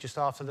made just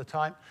after the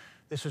time.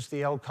 This was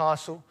the old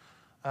castle.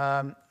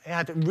 It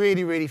had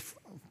really, really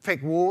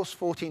thick walls,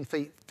 14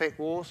 feet thick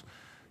walls.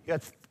 You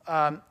had,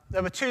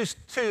 there were two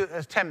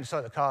attempts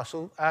at the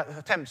castle,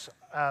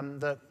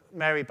 that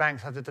Mary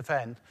Banks had to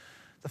defend.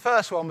 The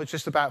first one was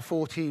just about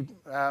 40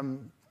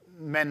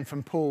 men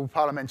from Poole,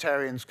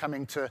 parliamentarians,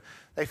 coming to.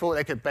 They thought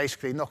they could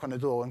basically knock on the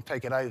door and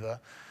take it over.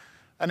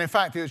 And in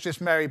fact, it was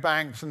just Mary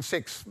Banks and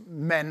 6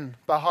 men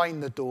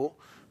behind the door.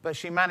 But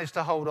she managed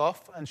to hold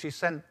off, and she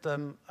sent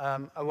them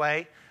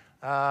away,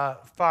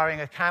 firing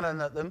a cannon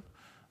at them.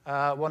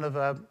 One of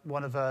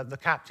the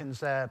captains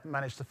there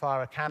managed to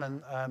fire a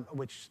cannon,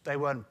 which they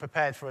weren't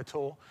prepared for at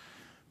all.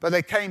 But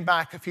they came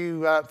back a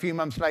few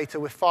months later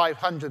with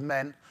 500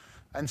 men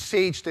and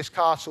sieged this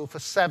castle for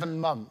 7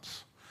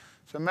 months.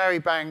 So Mary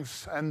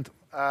Banks and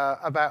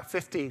about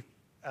 50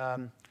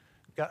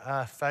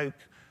 folk,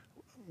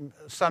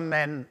 some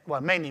men,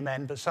 well, mainly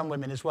men, but some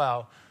women as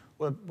well,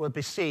 were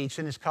besieged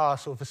in this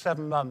castle for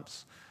 7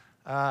 months.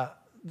 There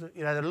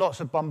were lots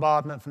of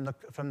bombardment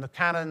from the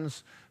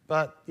cannons,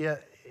 but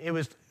it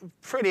was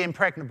pretty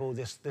impregnable,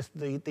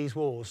 these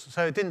walls.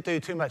 So it didn't do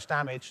too much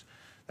damage.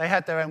 They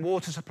had their own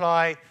water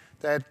supply.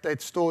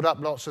 They'd stored up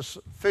lots of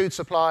food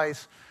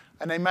supplies,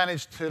 and they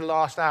managed to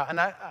last out. And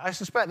I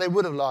suspect they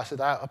would have lasted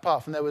out,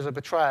 apart from there was a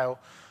betrayal.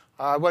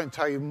 I won't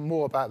tell you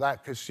more about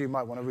that, because you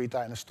might want to read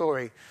that in the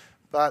story.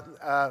 But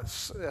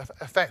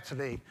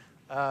effectively,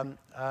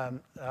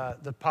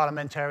 the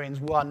parliamentarians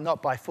won,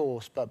 not by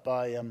force, but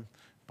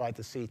by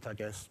deceit, I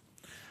guess.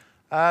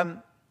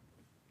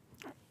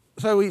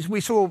 So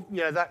we saw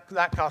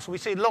that castle. We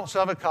see lots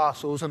of other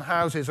castles and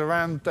houses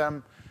around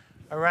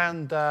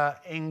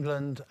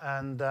England,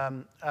 and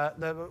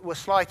that were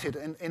slighted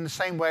in the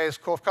same way as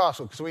Corfe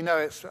Castle, because we know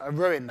it's a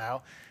ruin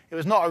now. It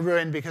was not a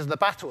ruin because of the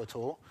battle at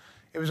all.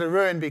 It was a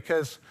ruin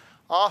because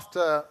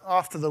after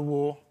the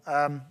war,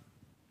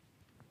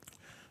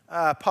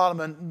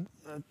 Parliament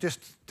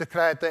just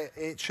declared that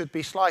it should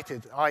be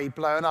slighted, i.e.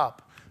 blown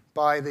up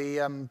by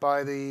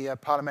the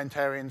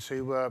parliamentarians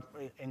who were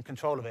in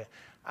control of it,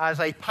 as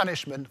a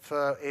punishment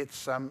for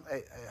its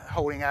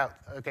holding out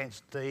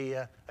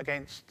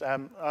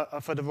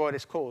for the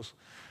royalist cause.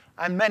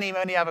 And many,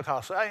 many other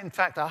castles. In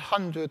fact,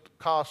 100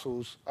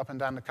 castles up and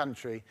down the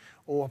country,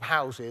 or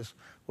houses,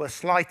 were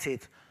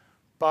slighted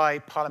by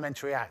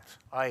Parliamentary Act,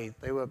 i.e.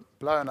 they were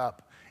blown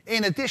up,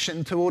 in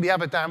addition to all the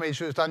other damage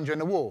that was done during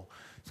the war.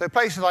 So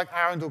places like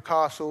Arundel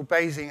Castle,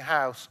 Basing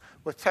House,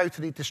 were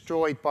totally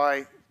destroyed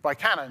by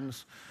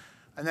cannons,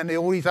 and then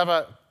all these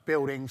other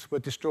buildings were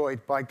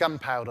destroyed by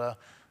gunpowder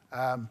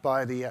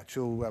by the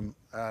actual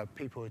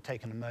people who had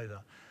taken them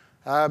over.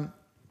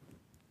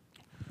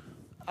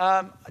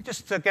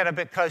 Just to get a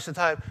bit closer to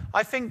home,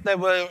 I think there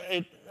were.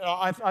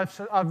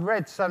 I've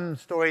read some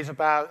stories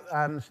about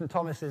St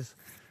Thomas's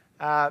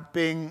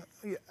being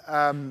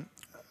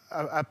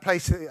a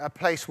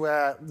place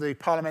where the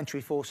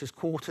parliamentary forces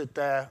quartered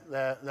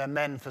their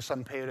men for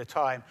some period of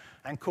time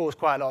and caused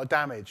quite a lot of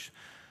damage.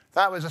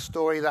 That was a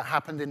story that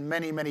happened in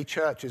many, many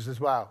churches as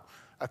well.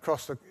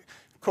 Across the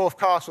Corfe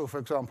Castle, for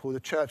example, the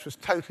church was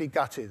totally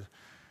gutted.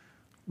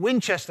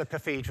 Winchester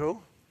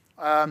Cathedral,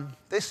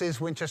 this is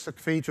Winchester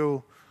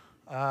Cathedral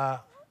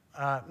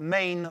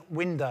main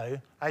window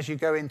as you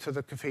go into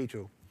the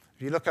cathedral.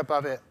 If you look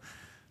above it,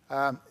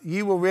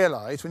 you will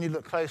realize when you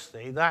look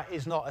closely that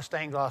is not a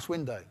stained glass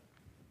window.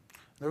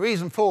 The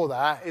reason for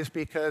that is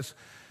because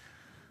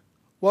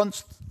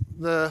once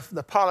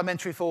the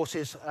parliamentary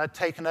forces had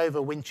taken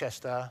over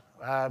Winchester,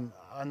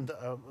 and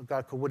a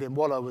guy called William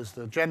Waller was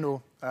the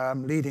general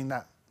leading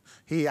that.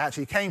 He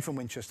actually came from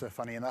Winchester,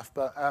 funny enough.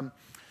 But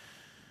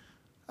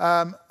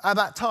at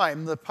that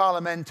time, the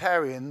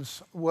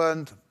parliamentarians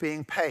weren't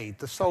being paid.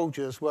 The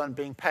soldiers weren't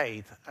being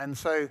paid. And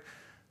so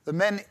the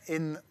men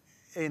in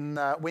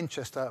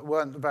Winchester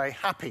weren't very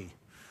happy.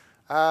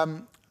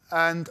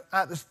 So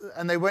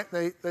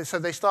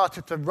they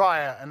started to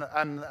riot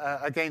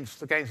against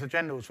the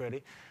generals,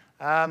 really.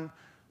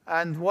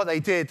 And what they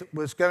did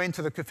was go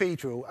into the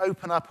cathedral,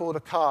 open up all the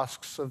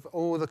casks of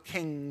all the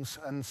kings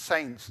and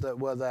saints that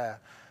were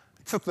there,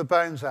 took the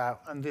bones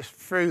out and just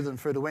threw them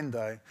through the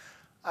window,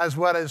 as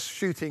well as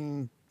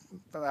shooting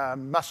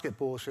musket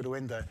balls through the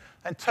window,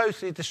 and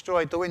totally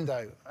destroyed the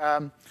window.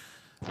 And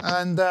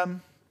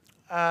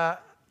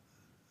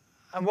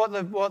what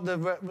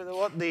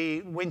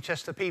the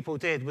Winchester people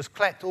did was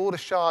collect all the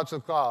shards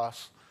of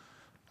glass,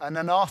 and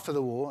then after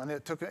the war, and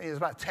it was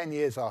about 10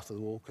 years after the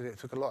war, because it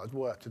took a lot of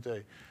work to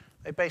do,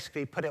 they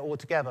basically put it all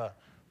together.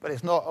 But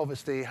it's not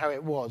obviously how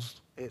it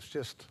was. It's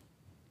just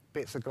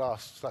bits of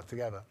glass stuck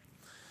together.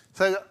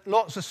 So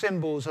lots of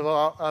symbols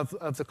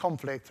of the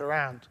conflict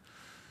around.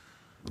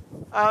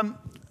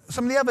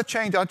 Some of the other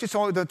changes, I just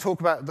wanted to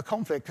talk about the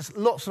conflict, because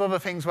lots of other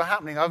things were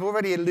happening. I've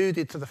already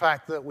alluded to the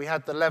fact that we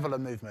had the leveller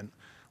movement,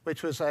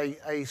 which was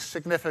a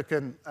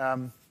significant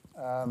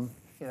a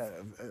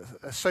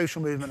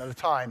social movement at the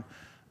time,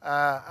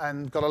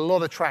 and got a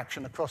lot of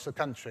traction across the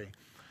country.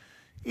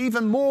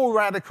 Even more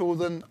radical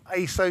than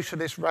a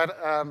socialist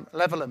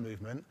leveller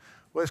movement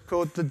was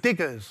called the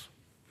Diggers.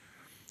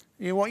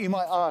 You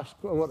might ask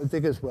what the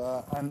Diggers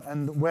were,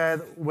 and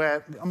where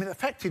I mean,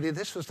 effectively,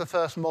 this was the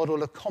first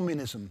model of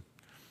communism.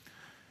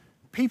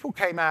 People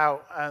came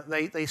out,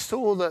 they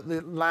saw that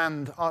the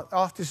land,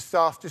 just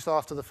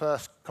after the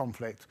first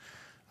conflict,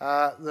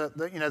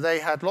 they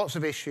had lots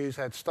of issues.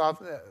 They had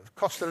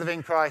cost of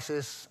living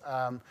crisis,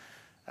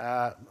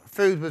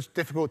 food was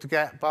difficult to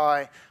get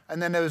by,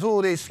 and then there was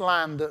all this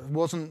land that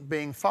wasn't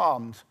being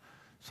farmed.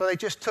 So they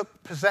just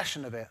took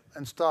possession of it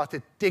and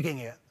started digging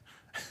it.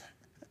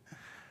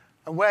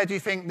 And where do you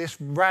think this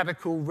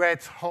radical,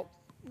 red hot,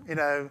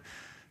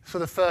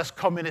 sort of first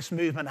communist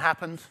movement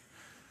happened?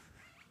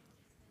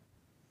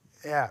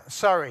 Yeah,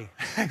 Surrey,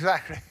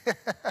 exactly.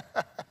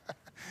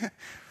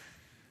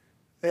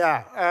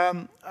 Yeah,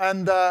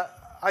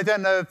 I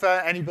don't know if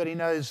anybody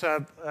knows,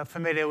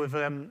 familiar with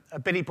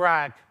Billy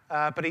Bragg,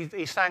 but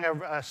he sang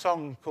a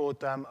song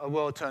called A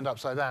World Turned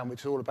Upside Down, which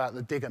is all about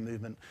the digger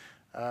movement.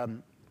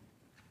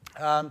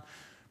 But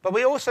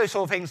we also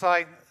saw things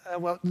like,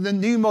 the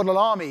New Model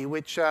Army,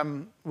 which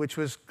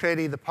was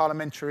clearly the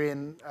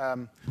parliamentarian,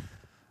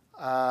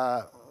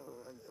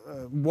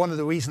 one of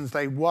the reasons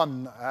they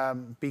won,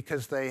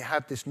 because they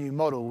had this new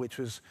model, which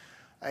was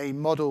a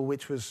model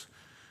which was,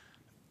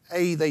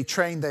 A, they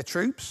trained their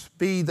troops,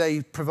 B,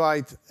 they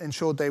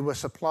ensured they were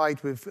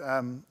supplied with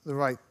the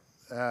right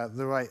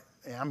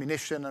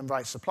ammunition and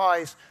right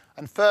supplies,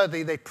 and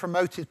thirdly, they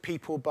promoted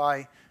people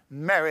by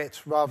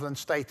merit rather than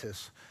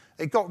status.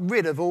 They got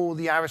rid of all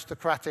the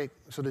aristocratic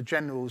sort of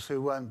generals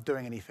who weren't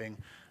doing anything,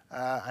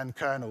 and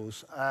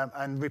colonels,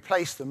 and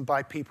replaced them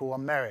by people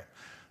on merit.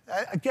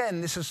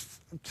 Again, this is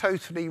a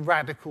totally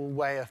radical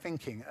way of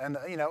thinking, and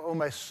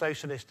almost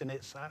socialist in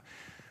its.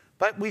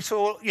 But we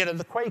saw,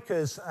 the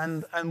Quakers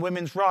and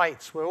women's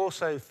rights were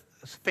also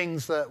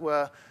things that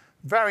were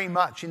very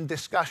much in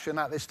discussion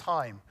at this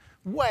time,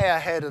 way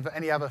ahead of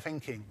any other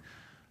thinking.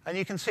 And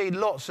you can see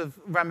lots of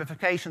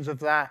ramifications of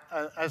that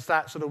as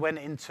that sort of went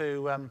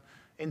into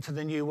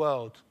the new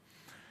world.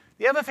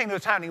 The other thing that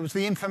was happening was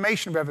the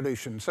information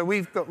revolution. So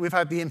we've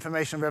had the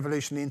information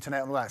revolution, the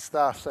internet, and all that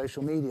stuff,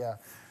 social media.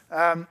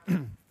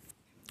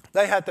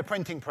 They had the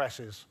printing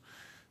presses.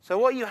 So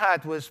what you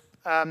had was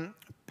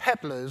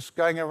peddlers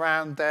going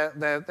around.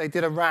 They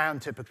did a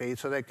round typically,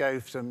 so they'd go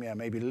from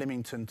maybe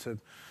Lymington to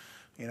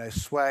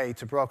Sway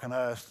to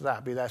Brockenhurst.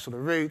 That'd be their sort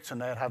of route,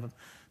 and they'd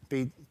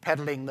be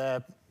peddling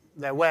their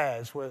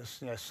wares,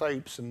 was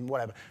soaps and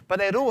whatever. But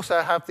they'd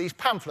also have these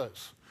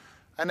pamphlets,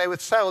 and they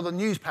would sell the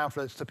news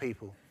pamphlets to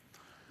people.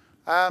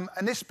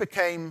 And this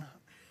became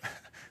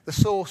the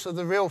source of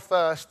the real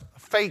first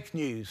fake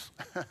news.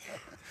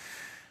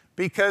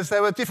 Because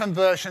there were different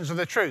versions of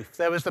the truth.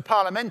 There was the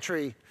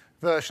parliamentary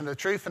version of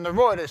the truth and the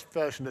royalist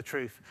version of the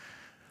truth.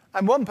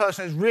 And one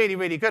person who's really,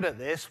 really good at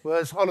this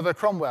was Oliver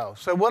Cromwell.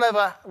 So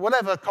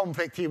whatever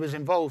conflict he was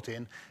involved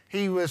in,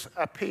 he was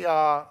a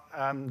PR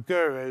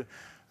guru.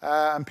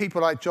 And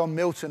people like John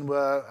Milton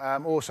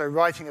were also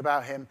writing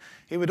about him.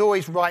 He would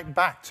always write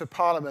back to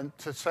Parliament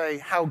to say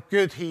how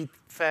good he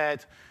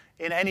fared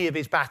in any of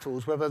his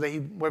battles, whether he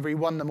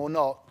won them or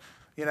not.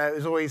 It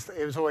was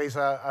always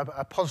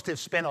a positive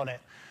spin on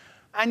it.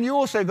 And you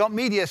also got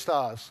media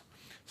stars.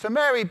 So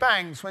Mary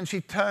Banks, when she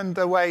turned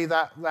away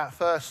that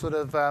first sort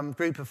of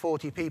group of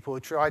 40 people who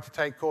tried to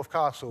take Corfe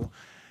Castle,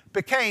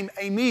 became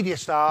a media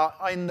star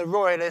in the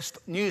royalist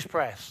news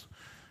press.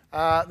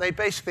 They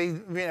basically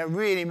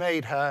really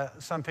made her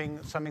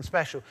something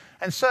special.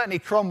 And certainly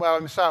Cromwell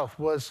himself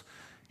was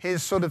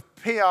his sort of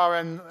PR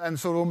and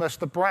sort of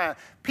almost the brand.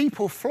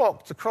 People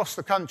flocked across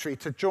the country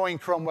to join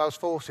Cromwell's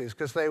forces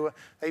because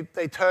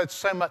they'd heard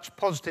so much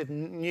positive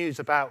news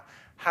about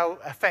how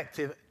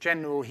effective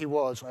general he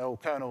was, or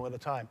colonel at the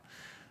time.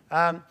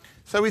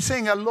 So we're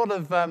seeing a lot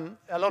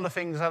of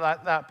things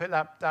at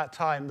that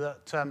time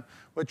that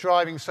were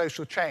driving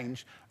social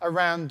change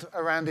around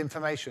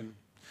information.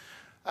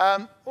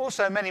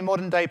 Also, many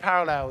modern-day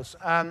parallels.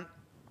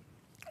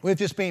 We've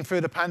just been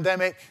through the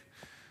pandemic.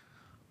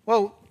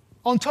 Well,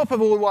 on top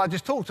of all what I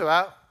just talked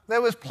about,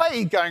 there was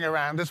plague going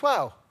around as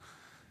well.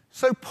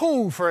 So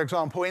Paul, for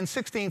example, in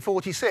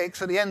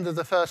 1646, at the end of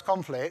the first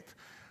conflict,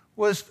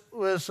 was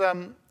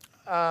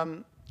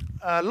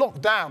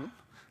locked down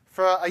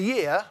for a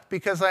year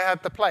because they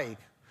had the plague.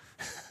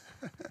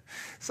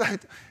 So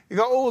you've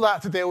got all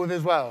that to deal with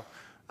as well.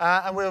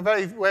 And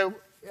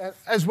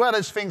as well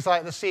as things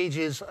like the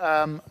sieges,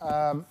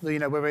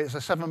 whether it's a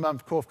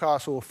 7-month Corfe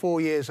Castle or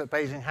 4 years at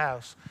Basing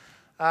House.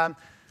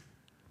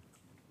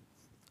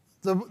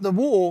 The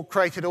war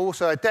created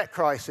also a debt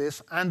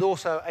crisis and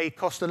also a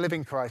cost of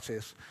living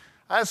crisis.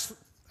 As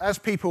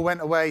people went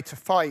away to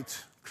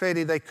fight,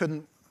 clearly they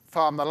couldn't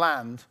farm the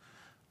land,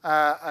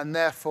 and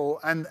therefore,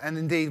 and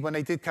indeed when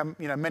they did come,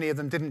 many of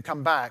them didn't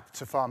come back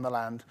to farm the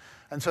land,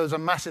 and so there was a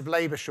massive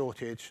labour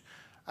shortage,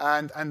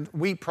 and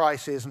wheat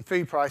prices and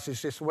food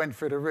prices just went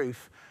through the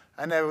roof,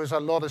 and there was a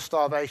lot of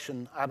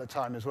starvation at the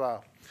time as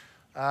well.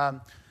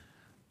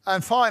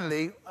 And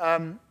finally,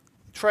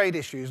 trade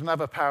issues,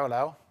 another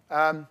parallel.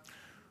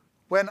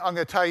 When I'm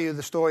going to tell you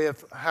the story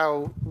of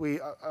how we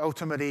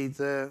ultimately,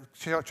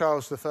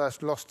 Charles I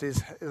lost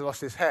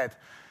his head,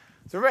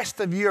 the rest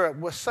of Europe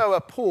was so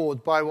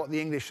appalled by what the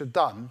English had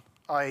done,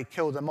 i.e.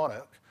 killed the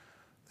monarch.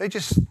 They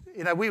just,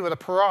 we were the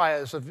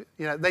pariahs of,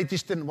 they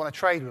just didn't want to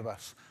trade with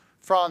us.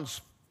 France,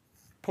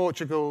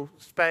 Portugal,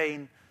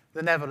 Spain,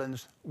 the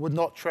Netherlands would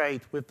not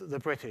trade with the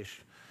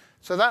British.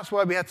 So that's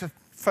why we had to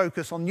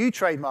focus on new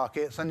trade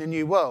markets and the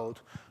new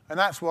world. And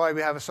that's why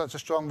we have such a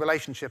strong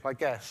relationship, I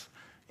guess.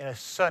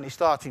 Certainly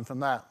starting from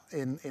that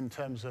in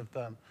terms of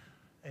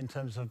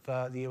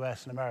the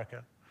US and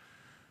America.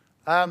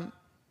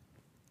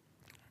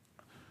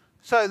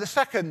 So the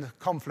second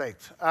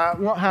conflict,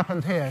 what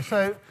happened here?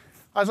 So,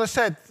 as I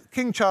said,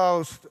 King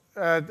Charles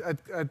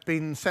had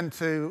been sent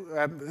to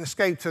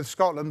escape to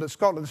Scotland, but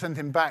Scotland sent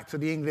him back to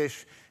the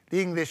English. The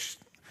English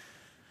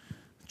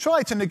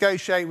tried to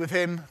negotiate with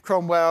him.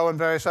 Cromwell and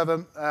various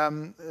other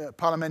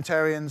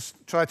parliamentarians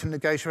tried to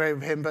negotiate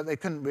with him, but they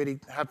couldn't really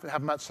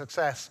have much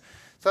success.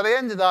 So they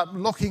ended up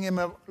locking him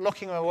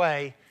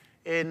away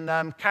in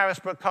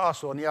Carisbrooke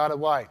Castle on the Isle of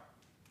Wight.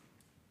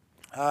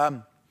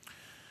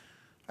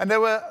 And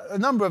there were a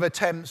number of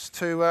attempts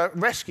to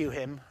rescue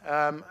him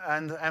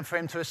and for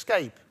him to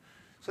escape.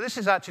 So this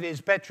is actually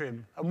his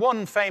bedroom. And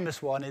one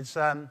famous one is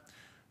the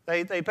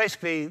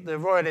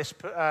royalists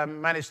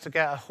managed to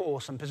get a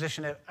horse and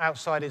position it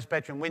outside his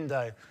bedroom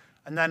window.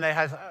 And then they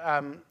had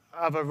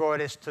other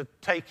royalists to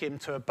take him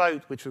to a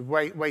boat, which was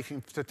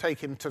waiting to take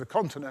him to the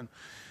continent,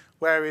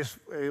 where his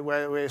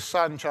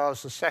son,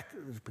 Charles II,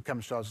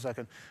 becomes Charles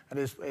II, and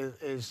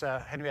his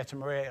Henrietta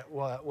Maria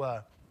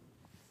were,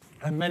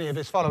 and many of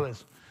his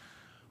followers.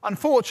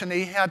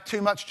 Unfortunately, he had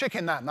too much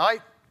chicken that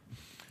night,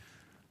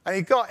 and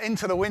he got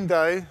into the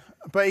window,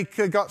 but he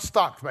got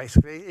stuck,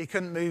 basically. He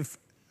couldn't move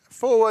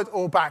forward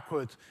or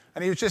backward,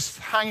 and he was just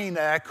hanging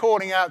there,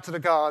 calling out to the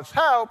guards,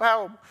 "Help,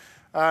 help!"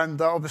 And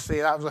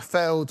obviously, that was a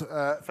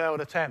failed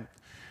attempt.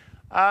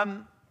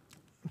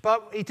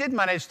 But he did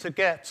manage to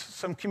get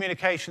some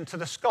communication to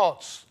the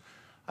Scots.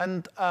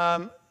 And,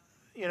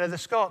 the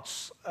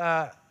Scots,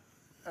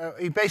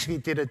 he basically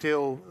did a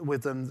deal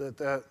with them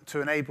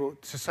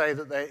to say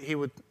that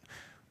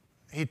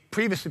he'd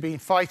previously been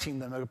fighting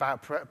them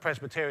about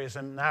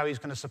Presbyterianism, and how he's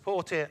going to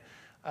support it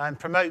and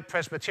promote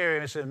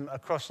Presbyterianism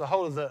across the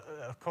whole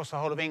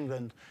of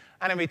England.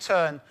 And in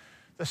return,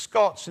 the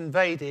Scots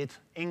invaded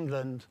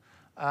England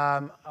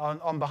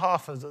on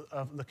behalf of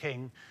the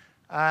king.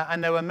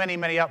 And there were many,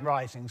 many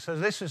uprisings. So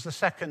this was the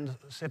second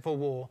civil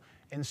war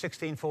in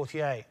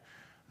 1648.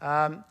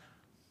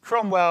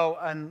 Cromwell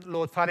and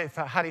Lord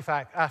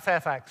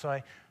Fairfax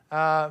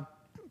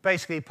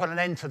basically put an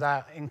end to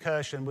that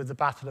incursion with the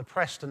Battle of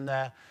Preston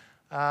there.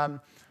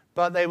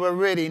 But they were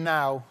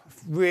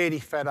really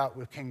fed up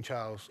with King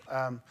Charles.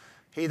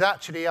 He'd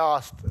actually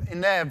asked,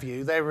 in their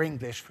view, they were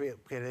English,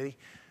 clearly.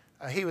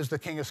 He was the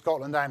King of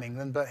Scotland and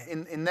England, but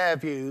in their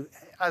view,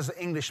 as an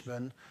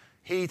Englishman,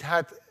 he'd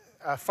had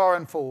a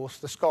foreign force,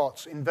 the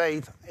Scots,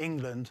 invade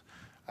England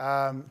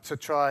to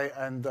try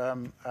and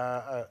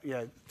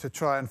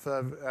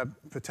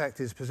protect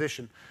his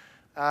position,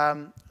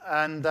 that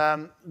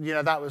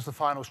was the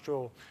final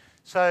straw.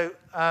 So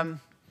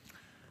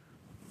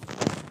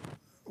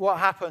what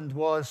happened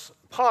was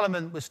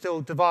Parliament was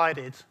still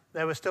divided.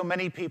 There were still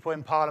many people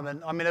in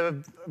Parliament. I mean, there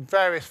were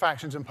various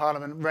factions in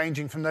Parliament,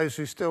 ranging from those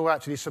who still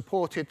actually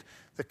supported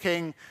the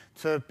king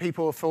to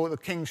people who thought the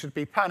king should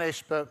be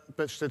punished but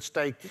should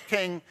stay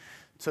king,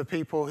 to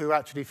people who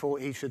actually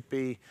thought he should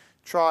be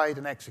tried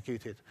and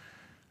executed.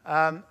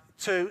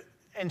 To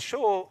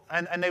ensure,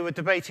 and they were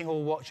debating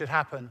all what should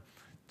happen.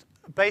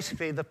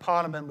 Basically, the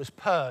Parliament was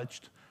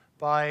purged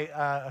by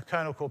a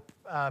colonel called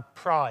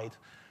Pride,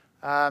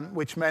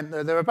 which meant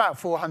that there were about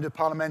 400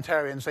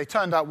 parliamentarians. They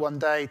turned up one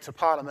day to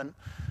Parliament.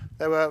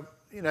 There were,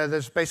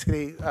 there's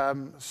basically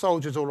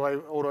soldiers all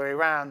the way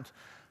around.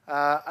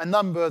 A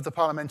number of the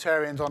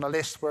parliamentarians on a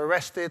list were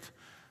arrested.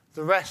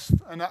 The rest,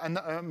 and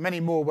many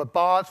more, were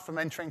barred from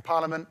entering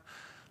Parliament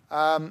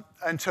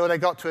until they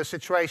got to a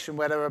situation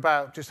where there were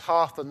about just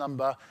half the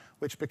number,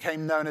 which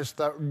became known as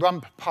the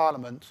Rump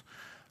Parliament.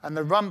 And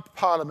the Rump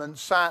Parliament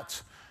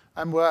sat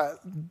and were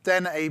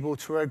then able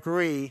to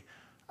agree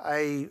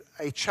a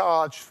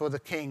charge for the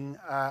king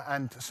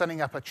and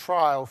setting up a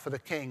trial for the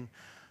king.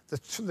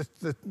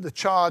 The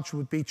charge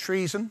would be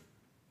treason,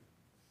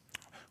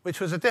 which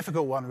was a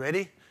difficult one,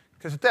 really,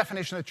 because the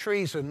definition of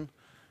treason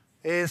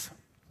is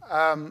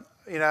a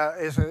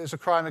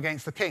crime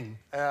against the king.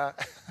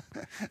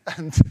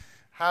 And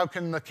how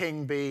can the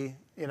king be,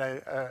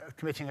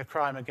 committing a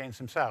crime against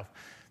himself?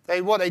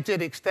 What they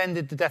did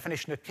extended the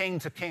definition of king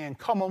to king and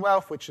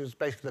commonwealth, which is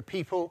basically the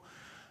people,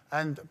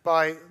 and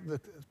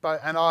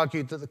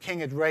argued that the king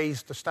had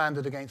raised the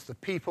standard against the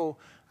people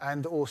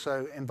and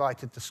also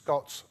invited the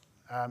Scots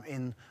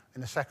in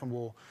the Second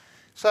War.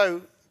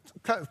 So,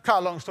 cut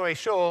a long story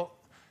short,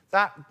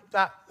 that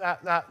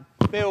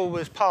bill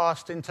was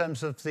passed in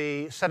terms of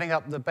the setting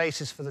up the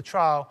basis for the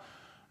trial,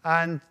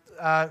 and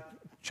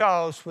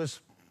Charles was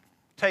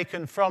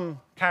taken from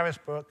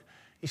Carisbrooke.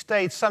 He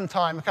stayed some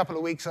time, a couple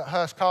of weeks, at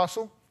Hurst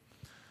Castle.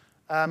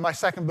 My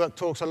second book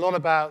talks a lot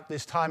about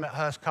this time at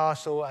Hurst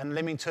Castle and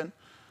Lymington.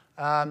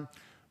 But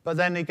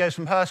then he goes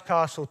from Hurst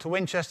Castle to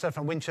Winchester,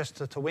 from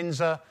Winchester to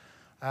Windsor.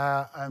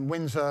 And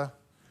Windsor,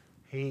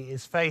 he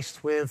is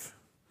faced with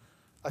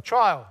a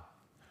trial.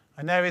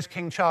 And there is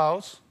King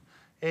Charles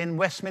in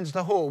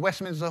Westminster Hall.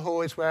 Westminster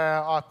Hall is where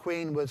our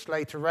Queen was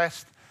laid to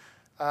rest.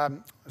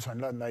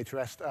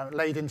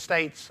 Laid in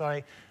state,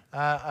 sorry,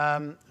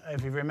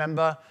 if you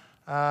remember.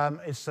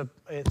 It's a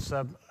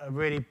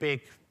really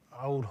big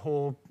old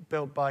hall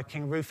built by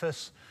King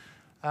Rufus.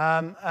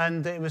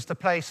 And it was the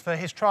place for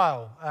his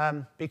trial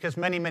because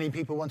many, many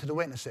people wanted to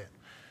witness it.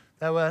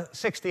 There were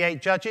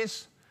 68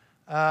 judges,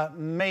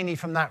 mainly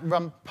from that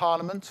Rump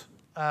Parliament.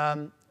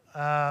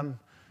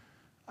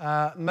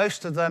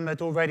 Most of them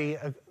had already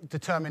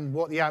determined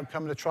what the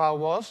outcome of the trial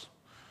was.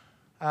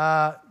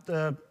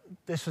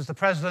 This was the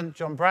president,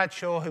 John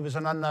Bradshaw, who was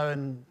an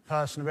unknown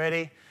person,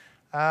 really.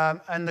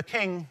 And the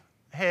king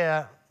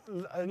here,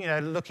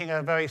 looking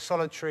a very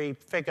solitary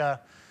figure.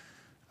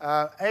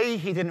 A,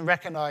 he didn't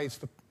recognize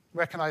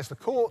the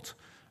court,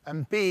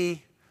 and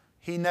B,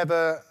 he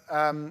never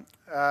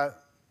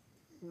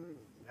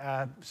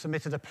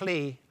submitted a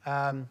plea,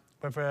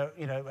 because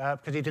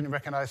he didn't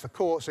recognize the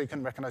court, so he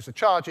couldn't recognize the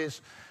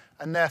charges,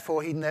 and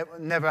therefore he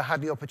never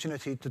had the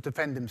opportunity to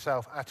defend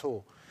himself at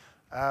all.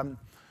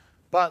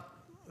 But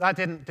that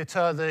didn't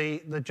deter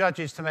the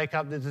judges to make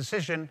up the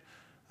decision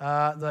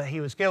that he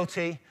was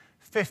guilty.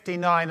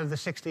 59 of the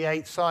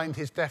 68 signed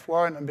his death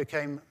warrant and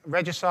became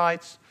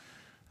regicides.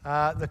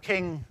 The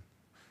king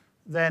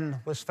then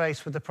was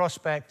faced with the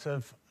prospect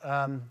of,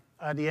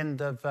 at the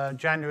end of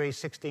January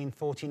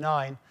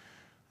 1649,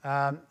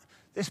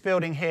 this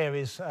building here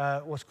is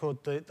what's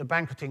called the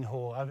Banqueting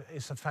Hall.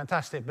 It's a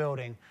fantastic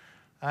building.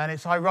 And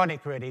it's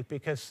ironic, really,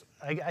 because,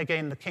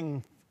 again, the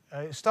king,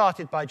 it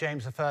started by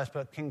James I,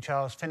 but King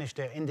Charles finished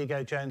it,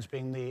 Indigo Jones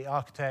being the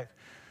architect.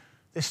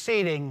 This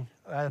ceiling,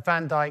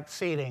 Van Dyck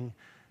ceiling,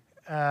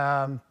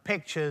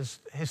 pictures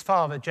his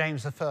father,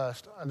 James I,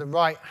 on the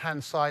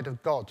right-hand side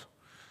of God.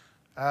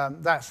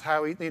 That's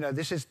how he,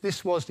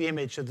 this was the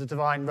image of the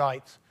divine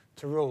right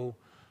to rule.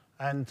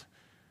 And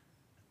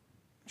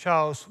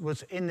Charles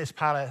was in this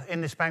palace, in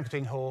this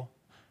banqueting hall,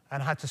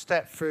 and had to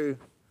step through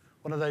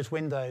one of those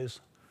windows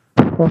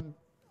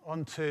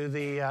onto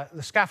the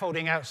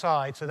scaffolding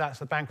outside. So that's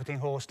the banqueting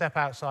hall. Step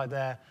outside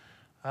there,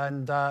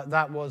 and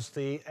that was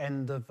the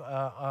end of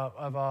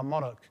our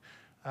monarch.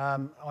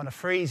 On a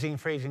freezing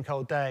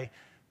cold day,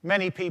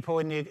 many people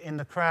in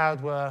the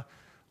crowd were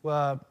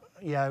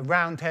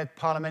roundhead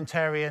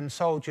parliamentarian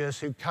soldiers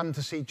who'd come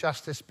to see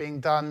justice being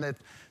done.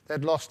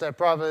 They'd lost their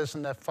brothers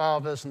and their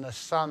fathers and their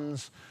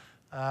sons,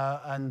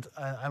 and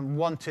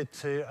wanted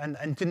to,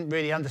 and didn't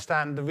really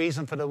understand the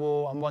reason for the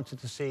war and wanted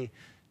to see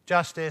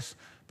justice.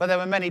 But there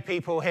were many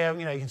people here.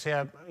 You can see,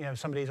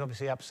 somebody's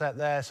obviously upset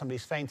there,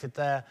 somebody's fainted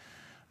there,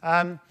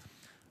 and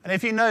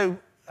if you know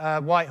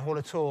Whitehall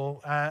at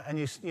all, and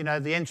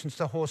the entrance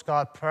to Horse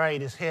Guard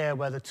Parade is here,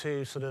 where the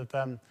two sort of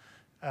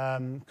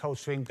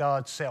Coldstream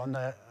Guards sit on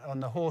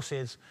the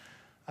horses.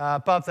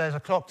 Above there's a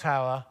clock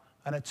tower,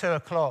 and at 2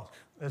 o'clock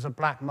there's a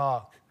black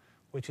mark,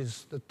 which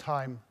is the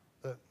time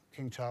that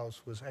King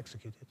Charles was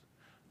executed.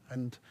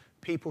 And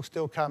people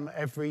still come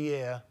every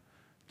year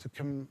to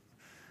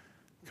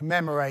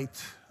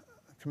commemorate,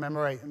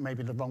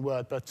 maybe the wrong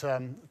word, but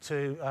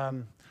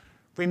to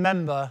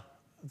remember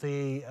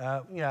the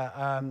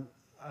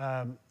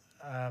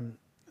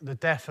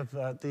death of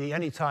the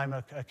only time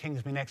a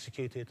king's been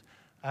executed,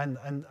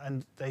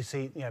 and they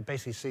see,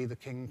 basically see the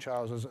King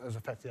Charles as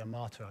effectively a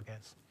martyr, I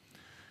guess.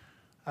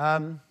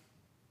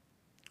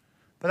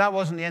 But that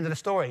wasn't the end of the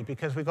story,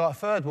 because we got a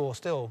third war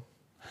still.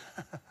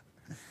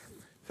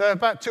 So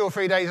about 2 or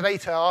 3 days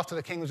later, after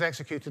the king was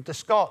executed, the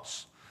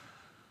Scots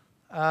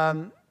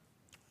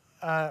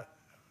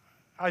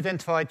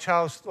identified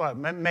Charles,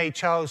 made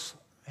Charles'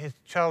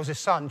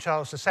 son,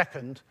 Charles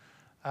II,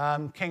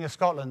 King of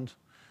Scotland.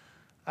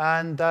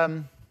 And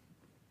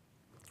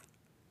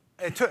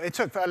it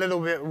took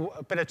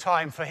a bit of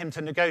time for him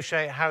to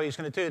negotiate how he was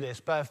going to do this,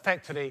 but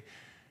effectively,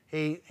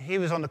 he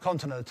was on the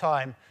continent at the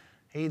time.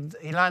 He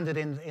landed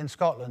in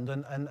Scotland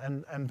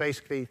and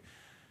basically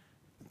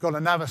got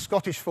another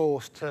Scottish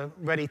force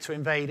ready to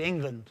invade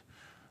England,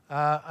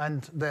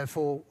 and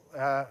therefore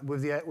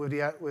with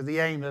the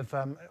aim of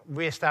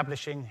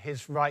re-establishing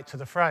his right to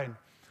the throne,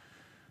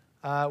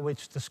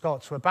 which the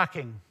Scots were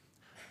backing.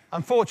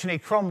 Unfortunately,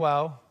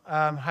 Cromwell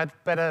had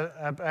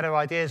better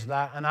ideas of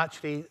that and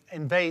actually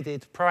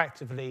invaded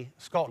proactively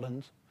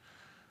Scotland.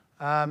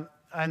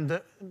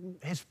 And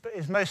his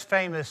most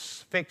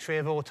famous victory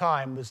of all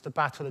time was the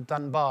Battle of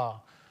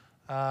Dunbar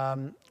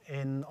on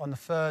the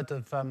 3rd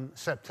of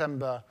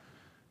September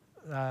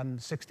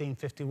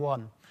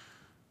 1651.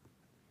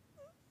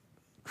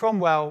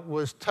 Cromwell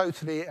was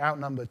totally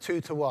outnumbered,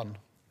 2-1.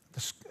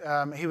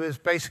 He was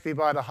basically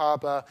by the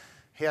harbour.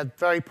 He had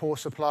very poor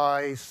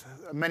supplies.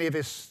 Many of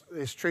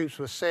his troops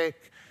were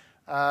sick.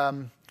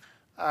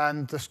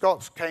 And the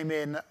Scots came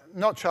in,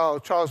 not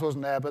Charles, Charles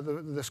wasn't there, but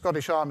the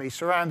Scottish army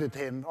surrounded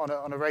him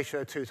on a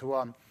ratio of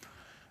 2-1.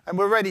 And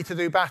were ready to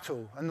do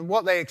battle. And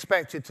what they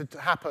expected to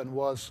happen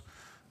was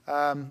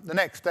the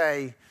next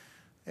day,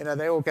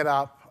 they all get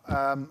up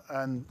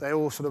and they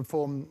all sort of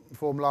form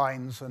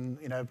lines. And,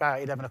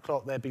 about 11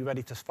 o'clock, they'd be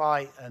ready to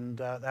fight. And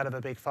they'd have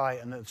a big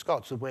fight, and the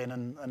Scots would win,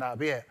 and that would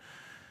be it.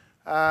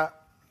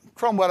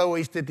 Cromwell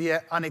always did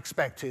the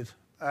unexpected.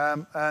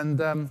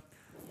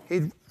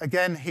 He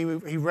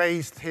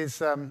raised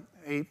his,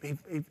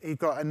 he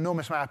got an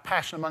enormous amount of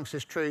passion amongst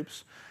his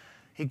troops.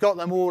 He got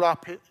them all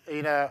up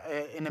in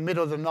the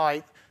middle of the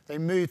night. They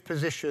moved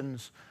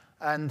positions,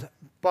 and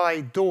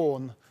by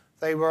dawn,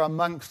 they were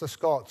amongst the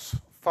Scots,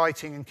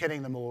 fighting and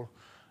killing them all,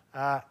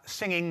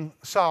 singing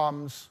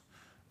psalms,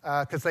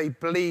 because they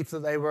believed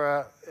that they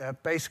were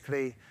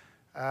basically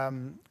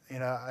an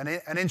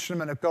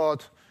instrument of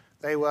God.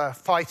 They were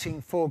fighting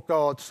for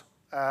God's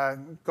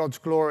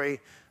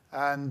glory,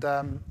 and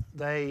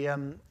they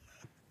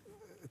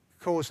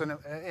caused an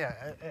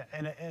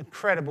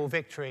incredible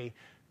victory.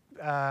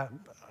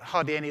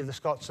 Hardly any of the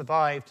Scots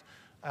survived,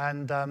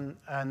 and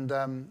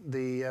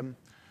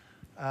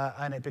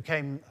it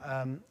became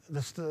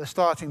the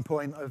starting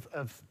point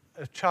of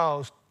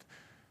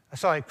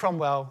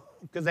Cromwell,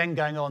 then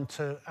going on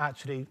to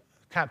actually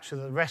capture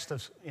the rest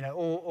of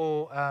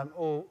all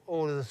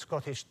of the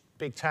Scottish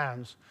big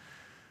towns.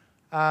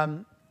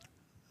 And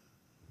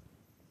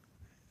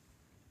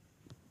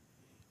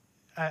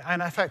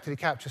effectively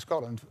capture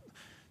Scotland.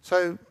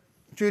 So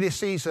Julius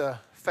Caesar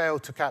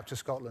failed to capture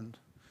Scotland.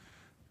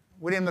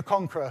 William the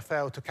Conqueror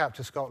failed to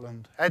capture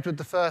Scotland. Edward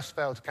I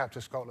failed to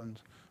capture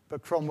Scotland.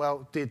 But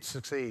Cromwell did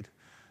succeed.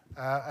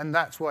 And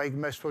that's why he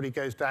most probably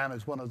goes down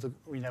as one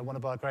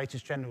of our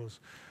greatest generals.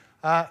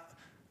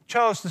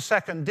 Charles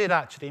II did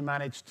actually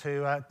manage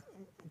to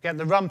get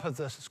the rump of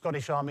the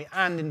Scottish army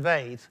and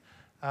invade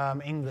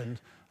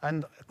England.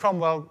 And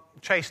Cromwell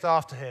chased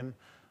after him.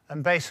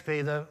 And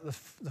basically, the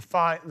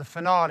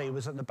finale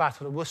was at the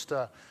Battle of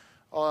Worcester,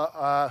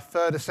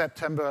 3rd of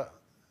September,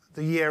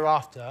 the year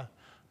after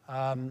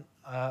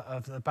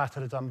of the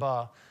Battle of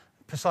Dunbar,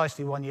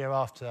 precisely 1 year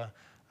after.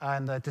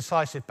 And the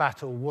decisive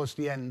battle was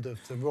the end of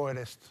the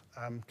Royalist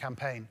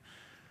campaign,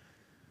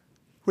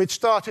 which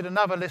started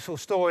another little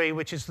story,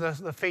 which is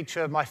the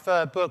feature of my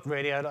third book,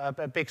 really,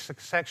 a big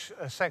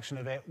section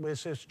of it,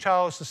 was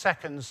Charles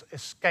II's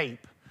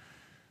escape.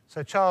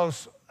 So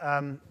Charles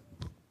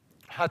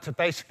had to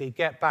basically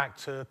get back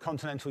to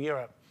continental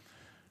Europe.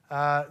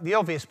 The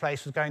obvious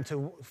place was going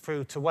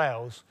through to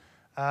Wales,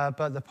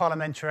 but the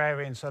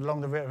parliamentarians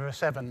along the River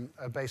Severn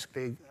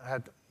basically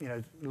had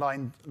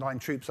lined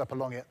troops up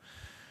along it.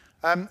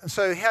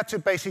 So he had to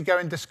basically go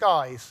in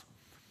disguise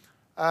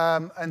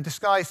and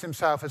disguised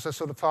himself as a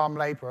sort of farm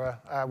labourer,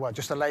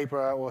 just a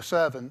labourer or a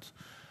servant.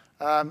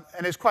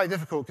 And it's quite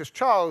difficult because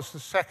Charles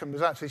II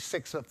was actually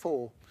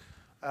 6'4",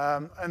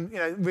 and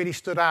really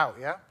stood out,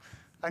 yeah.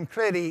 And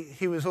clearly,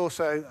 he was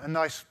also a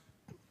nice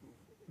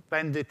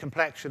blended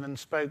complexion and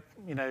spoke,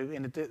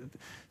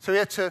 so he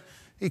had to.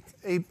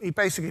 He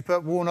basically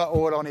put walnut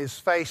oil on his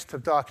face to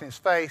darken his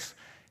face.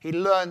 He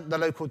learned the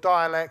local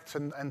dialect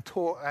and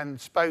taught and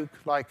spoke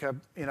like a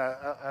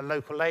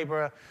local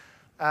labourer,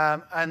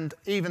 and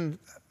even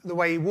the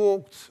way he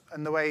walked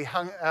and the way he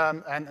hung,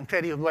 and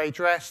clearly the way he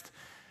dressed.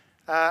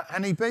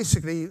 And he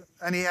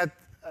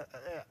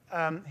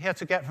had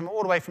to get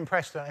all the way from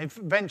Preston. And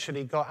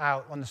eventually got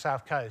out on the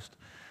south coast.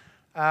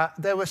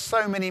 There were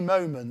so many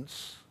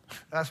moments,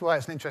 that's why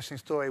it's an interesting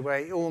story,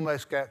 where he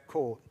almost got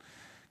caught.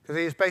 Because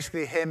he was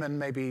basically him and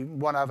maybe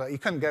one other. He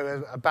couldn't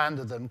go a band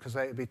of them because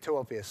it would be too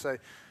obvious. So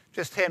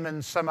just him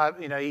and some,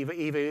 either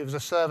he was a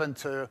servant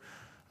to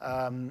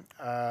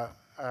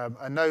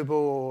a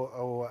noble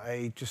or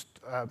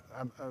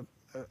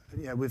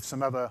with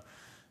some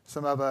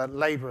other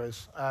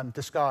labourers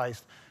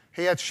disguised.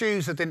 He had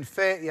shoes that didn't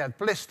fit. He had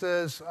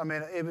blisters. I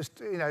mean, it was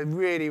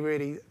really,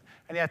 really.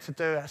 And he had to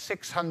do a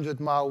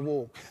 600-mile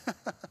walk.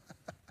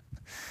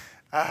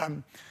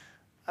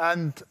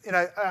 And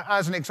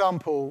as an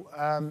example,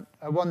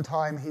 one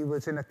time he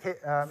was in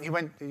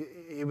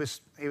he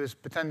was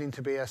pretending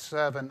to be a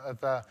servant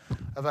of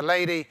a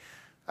lady.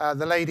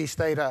 The lady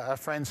stayed at a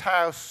friend's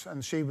house,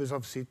 and she was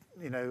obviously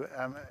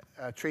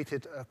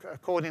treated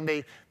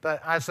accordingly.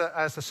 But as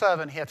a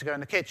servant, he had to go in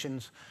the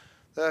kitchens.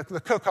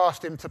 The cook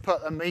asked him to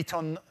put a meat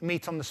on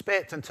the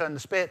spit and turn the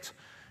spit.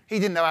 He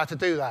didn't know how to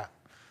do that.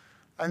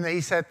 And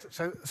he said,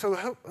 so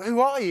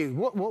who are you?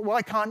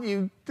 Why can't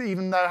you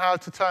even know how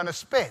to turn a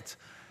spit?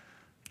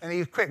 And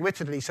he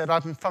quick-wittedly said,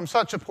 I'm from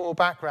such a poor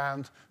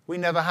background, we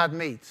never had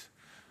meat.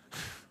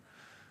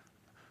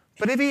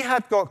 But if he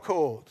had got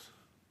caught,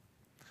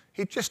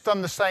 he'd just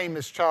done the same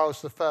as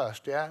Charles I,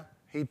 yeah?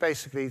 He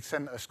basically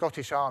sent a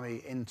Scottish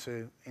army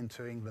into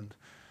England.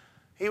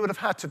 He would have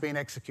had to have been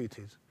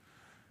executed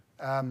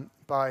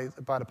by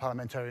the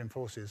parliamentarian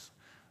forces.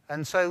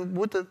 And so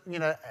would the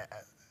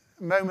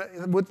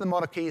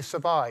monarchy have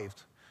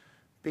survived?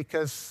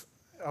 Because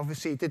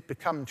obviously it did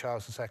become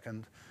Charles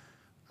II,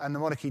 and the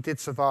monarchy did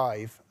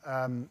survive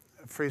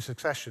through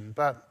succession.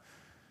 But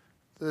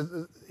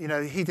he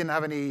didn't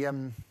have any.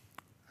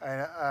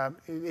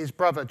 His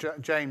brother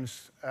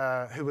James,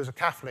 who was a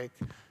Catholic,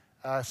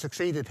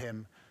 succeeded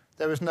him.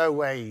 There was no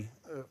way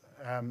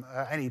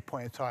at any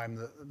point in time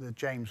that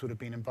James would have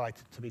been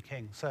invited to be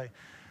king. So,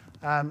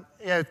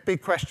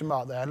 big question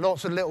mark there.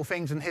 Lots of little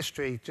things in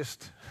history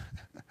just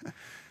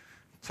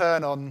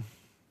turn on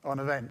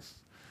events.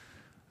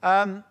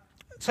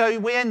 So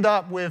we end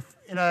up with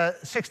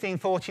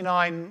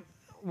 1649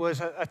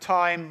 was a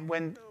time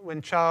when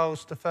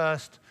Charles I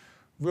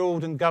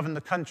ruled and governed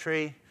the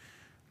country.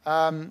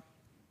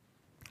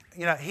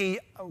 He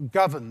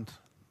governed.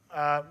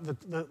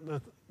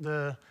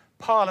 The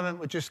Parliament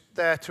were just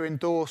there to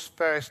endorse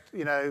various,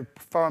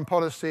 foreign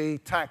policy,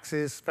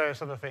 taxes,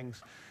 various other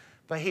things.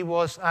 But he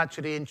was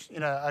actually,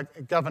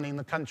 governing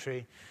the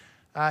country.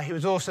 He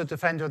was also a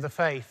defender of the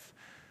faith.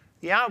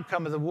 The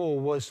outcome of the war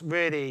was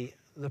really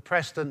the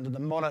precedent that the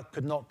monarch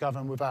could not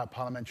govern without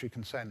parliamentary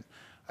consent.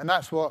 And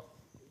that's what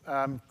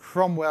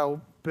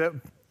Cromwell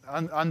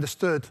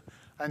understood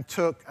and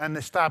took and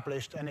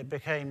established, and it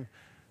became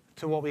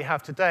to what we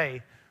have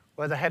today,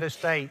 where the head of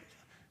state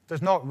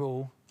does not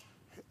rule.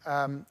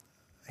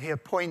 He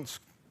appoints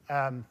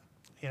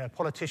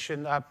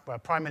politicians,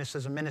 prime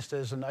ministers and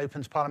ministers, and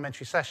opens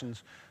parliamentary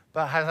sessions,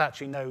 but has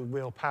actually no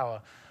real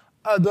power.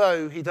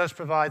 Although he does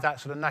provide that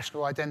sort of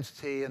national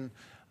identity and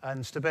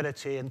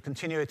stability and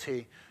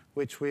continuity,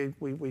 which we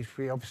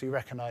obviously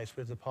recognise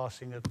with the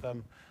passing of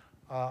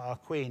our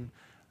Queen.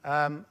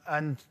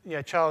 And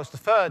Charles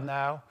III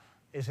now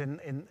is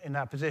in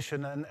that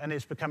position and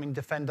is becoming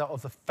defender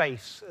of the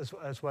faith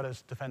as well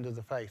as defender of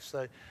the faith.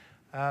 So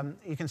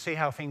you can see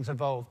how things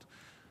evolved.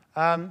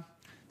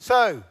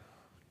 So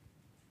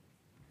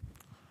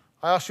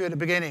I asked you at the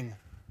beginning,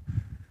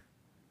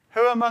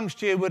 who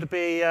amongst you would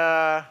be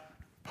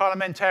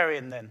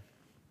parliamentarian then?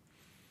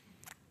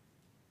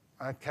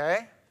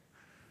 Okay.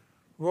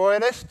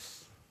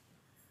 Royalists?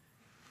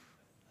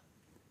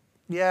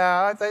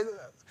 Yeah,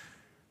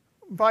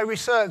 my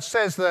research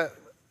says that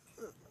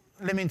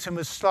Lymington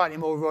was slightly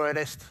more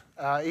royalist,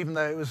 even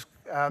though it was,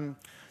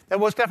 there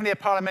was definitely a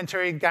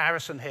parliamentary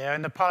garrison here,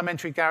 and the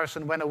parliamentary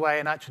garrison went away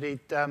and actually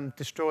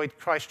destroyed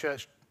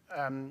Christchurch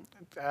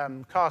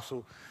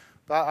Castle.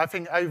 But I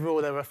think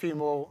overall there were a few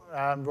more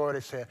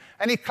royalists here.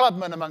 Any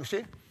clubmen amongst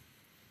you?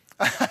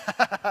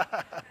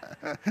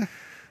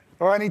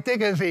 Or any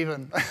diggers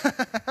even?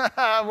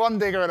 One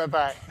digger in the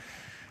back.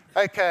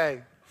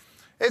 Okay.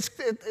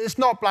 It's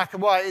not black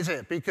and white, is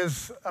it?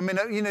 Because, I mean,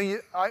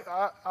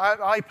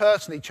 I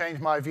personally change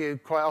my view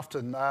quite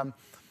often. I've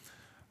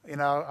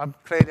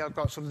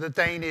got sort of the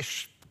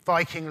Danish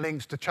Viking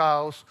links to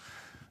Charles.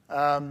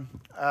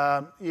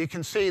 You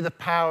can see the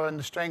power and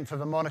the strength of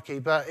a monarchy,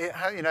 but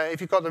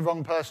if you've got the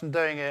wrong person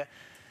doing it,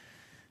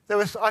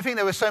 I think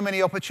there were so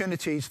many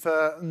opportunities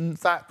for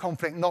that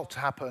conflict not to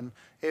happen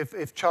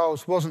if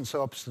Charles wasn't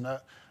so obstinate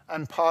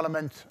and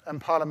Parliament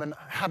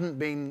hadn't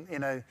been,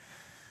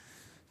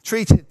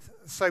 treated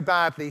so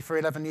badly for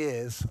 11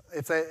 years.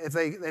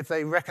 If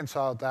they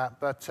reconciled that,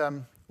 but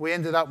we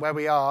ended up where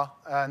we are,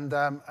 and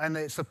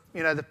it's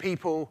the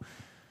people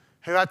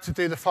who had to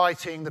do the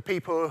fighting, the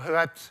people who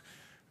had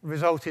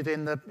resulted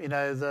in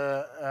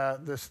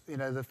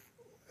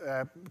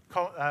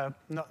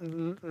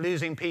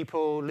losing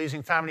people,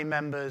 losing family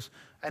members,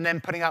 and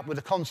then putting up with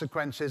the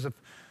consequences of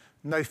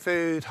no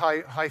food,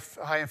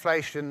 high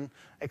inflation,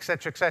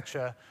 etc.,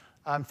 etc.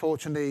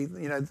 Unfortunately,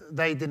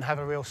 they didn't have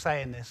a real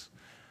say in this.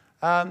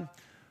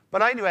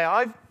 But anyway,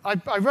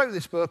 I wrote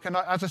this book, and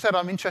as I said,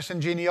 I'm interested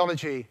in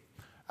genealogy.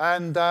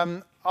 And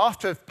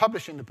after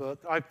publishing the book,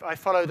 I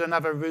followed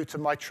another route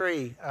of my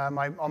tree on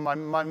my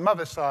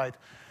mother's side,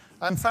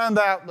 and found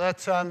out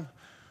that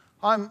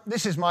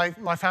this is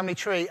my family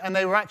tree, and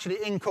they were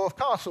actually in Corfe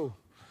Castle,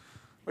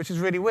 which is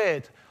really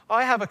weird.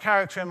 I have a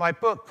character in my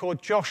book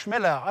called Josh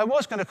Miller. I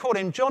was going to call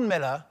him John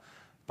Miller,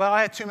 but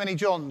I had too many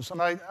Johns,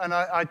 and I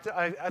at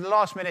the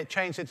last minute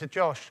changed it to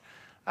Josh.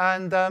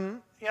 And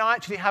I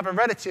actually have a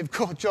relative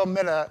called John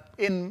Miller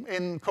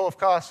in Corfe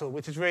Castle,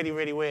 which is really,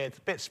 really weird,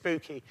 a bit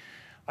spooky.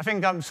 I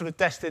think I'm sort of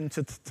destined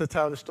to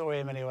tell the story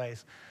in many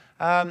ways.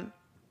 But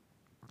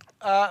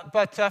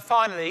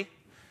finally,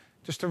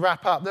 just to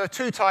wrap up, there are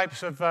two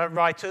types of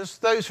writers,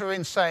 those who are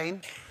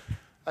insane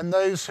and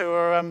those who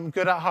are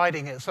good at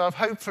hiding it. So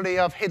hopefully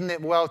I've hidden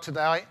it well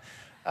today.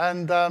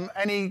 And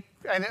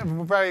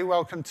we're very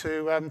welcome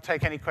to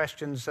take any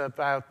questions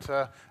about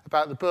the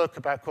book,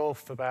 about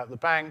Corfe, about the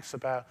banks,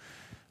 about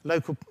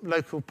local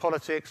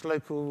politics,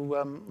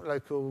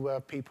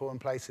 local people and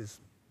places.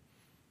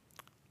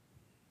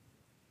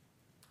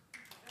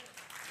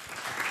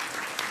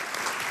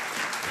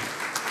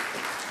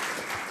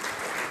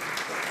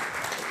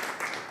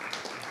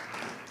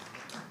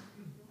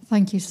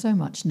 Thank you so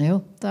much,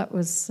 Neil. That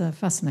was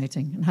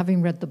fascinating. And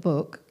having read the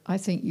book, I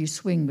think you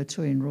swing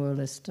between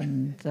royalist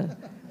and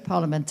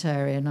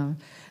parliamentarian.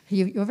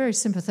 You're very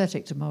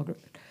sympathetic to Margaret,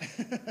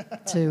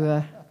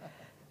 to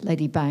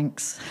Lady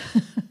Banks.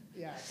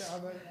 Yeah,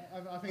 so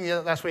I think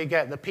that's where you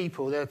get the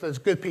people. There's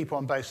good people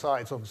on both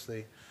sides,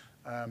 obviously,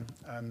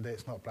 and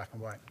it's not black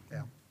and white.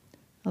 Yeah.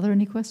 Are there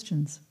any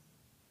questions?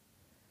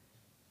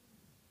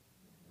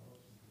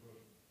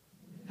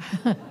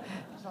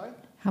 Sorry?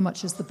 How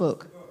much is the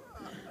book?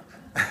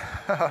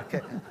 Okay.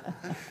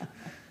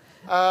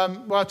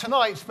 Well,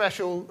 tonight's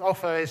special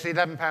offer is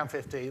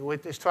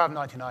 £11.50. It's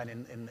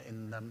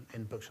 £12.99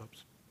 in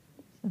bookshops.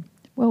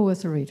 Well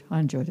worth a read. I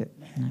enjoyed it.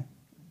 No.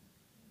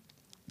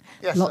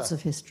 Yes, Lots sir.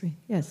 of history.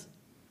 Yes.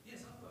 Yes,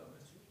 I've got a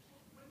question.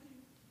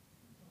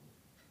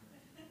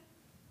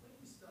 When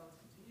you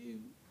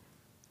started,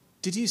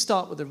 did you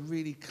start with a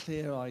really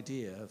clear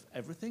idea of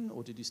everything,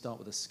 or did you start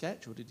with a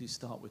sketch, or did you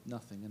start with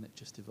nothing and it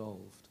just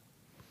evolved?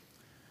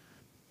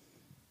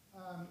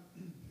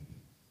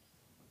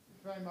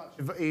 Very much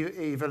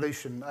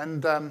evolution,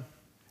 and the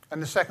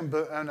second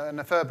book and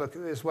the third book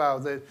as well.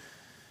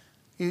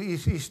 You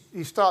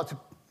start to.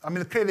 I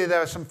mean, clearly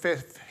there are some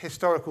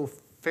historical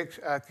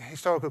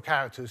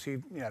characters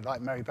who,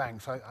 like Mary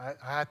Banks. I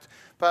had,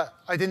 but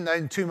I didn't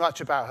know too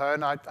much about her,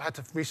 and I had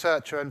to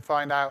research her and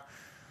find out,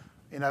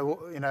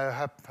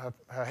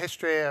 her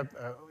history,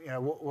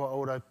 what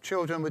all her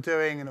children were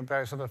doing, and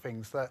various other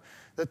things that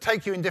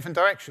take you in different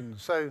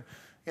directions. So,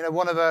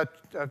 one of her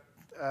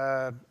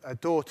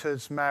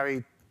daughters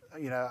married,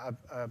 a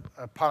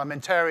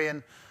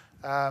parliamentarian,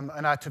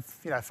 and I had to,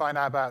 find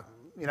out about,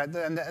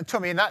 and it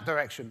took me in that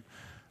direction.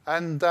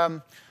 And I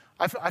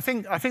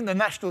think the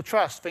National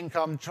Trust think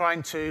I'm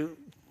trying to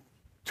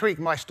tweak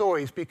my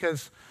stories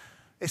because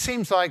it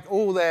seems like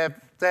all their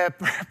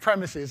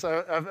premises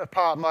are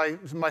part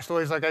of my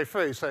stories I go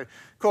through. So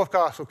Corfe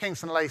Castle,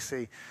 Kingston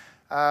Lacey,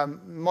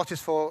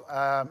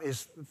 Mottisfort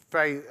is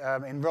very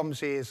in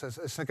Romsey is a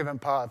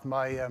significant part of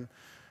my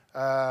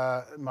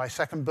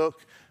second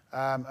book,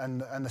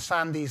 and the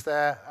Sandys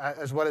there,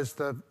 as well as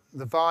the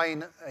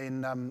Vine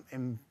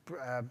in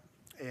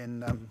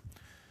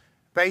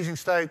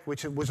Basingstoke,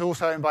 which was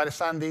also owned by the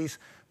Sandys,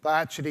 but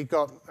actually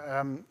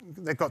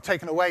they got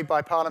taken away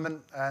by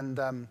Parliament and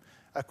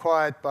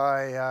acquired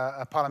by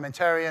a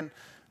parliamentarian.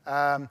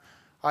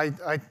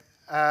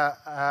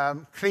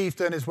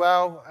 Clevedon as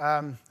well.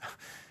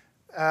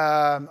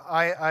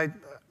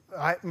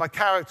 My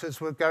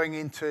characters were going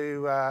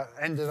into,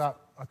 ended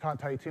up, I can't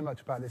tell you too much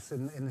about this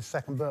in the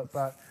second book,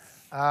 but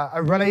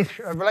a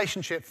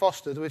relationship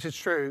fostered, which is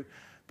true,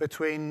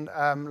 between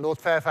Lord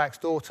Fairfax's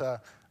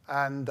daughter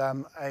and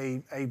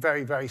a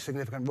very, very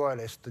significant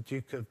royalist, the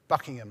Duke of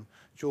Buckingham,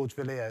 George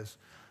Villiers.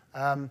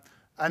 And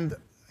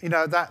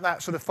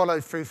that sort of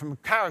followed through from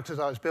characters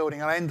I was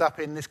building, and I end up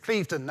in this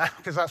Clevedon now,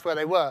 because that's where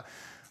they were,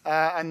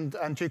 and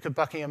Duke of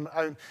Buckingham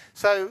owned.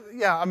 So,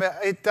 yeah, I mean,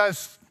 it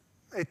does,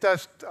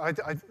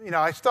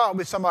 I start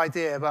with some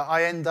idea, but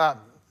I end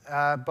up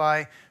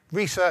by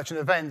research and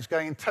events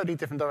going in totally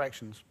different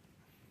directions,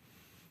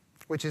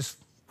 which is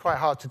quite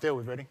hard to deal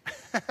with, really.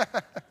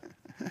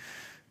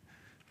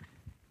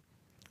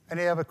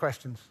 Any other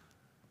questions?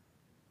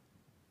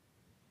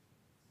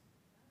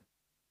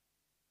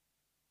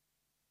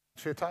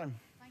 For your time.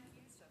 Thank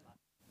you so much.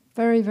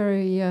 Very,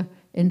 very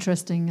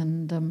interesting,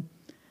 and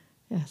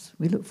yes,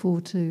 we look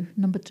forward to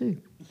number 2.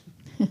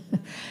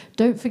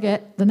 Don't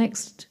forget, the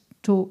next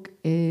talk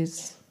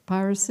is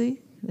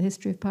piracy, the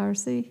history of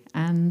piracy,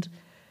 and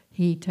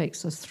he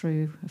takes us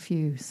through a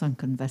few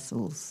sunken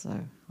vessels,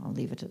 so I'll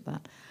leave it at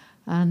that.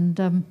 And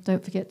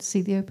don't forget to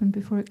see the Open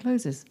before it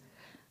closes.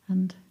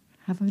 And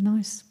have a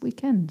nice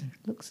weekend.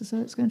 Looks as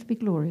though it's going to be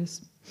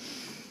glorious.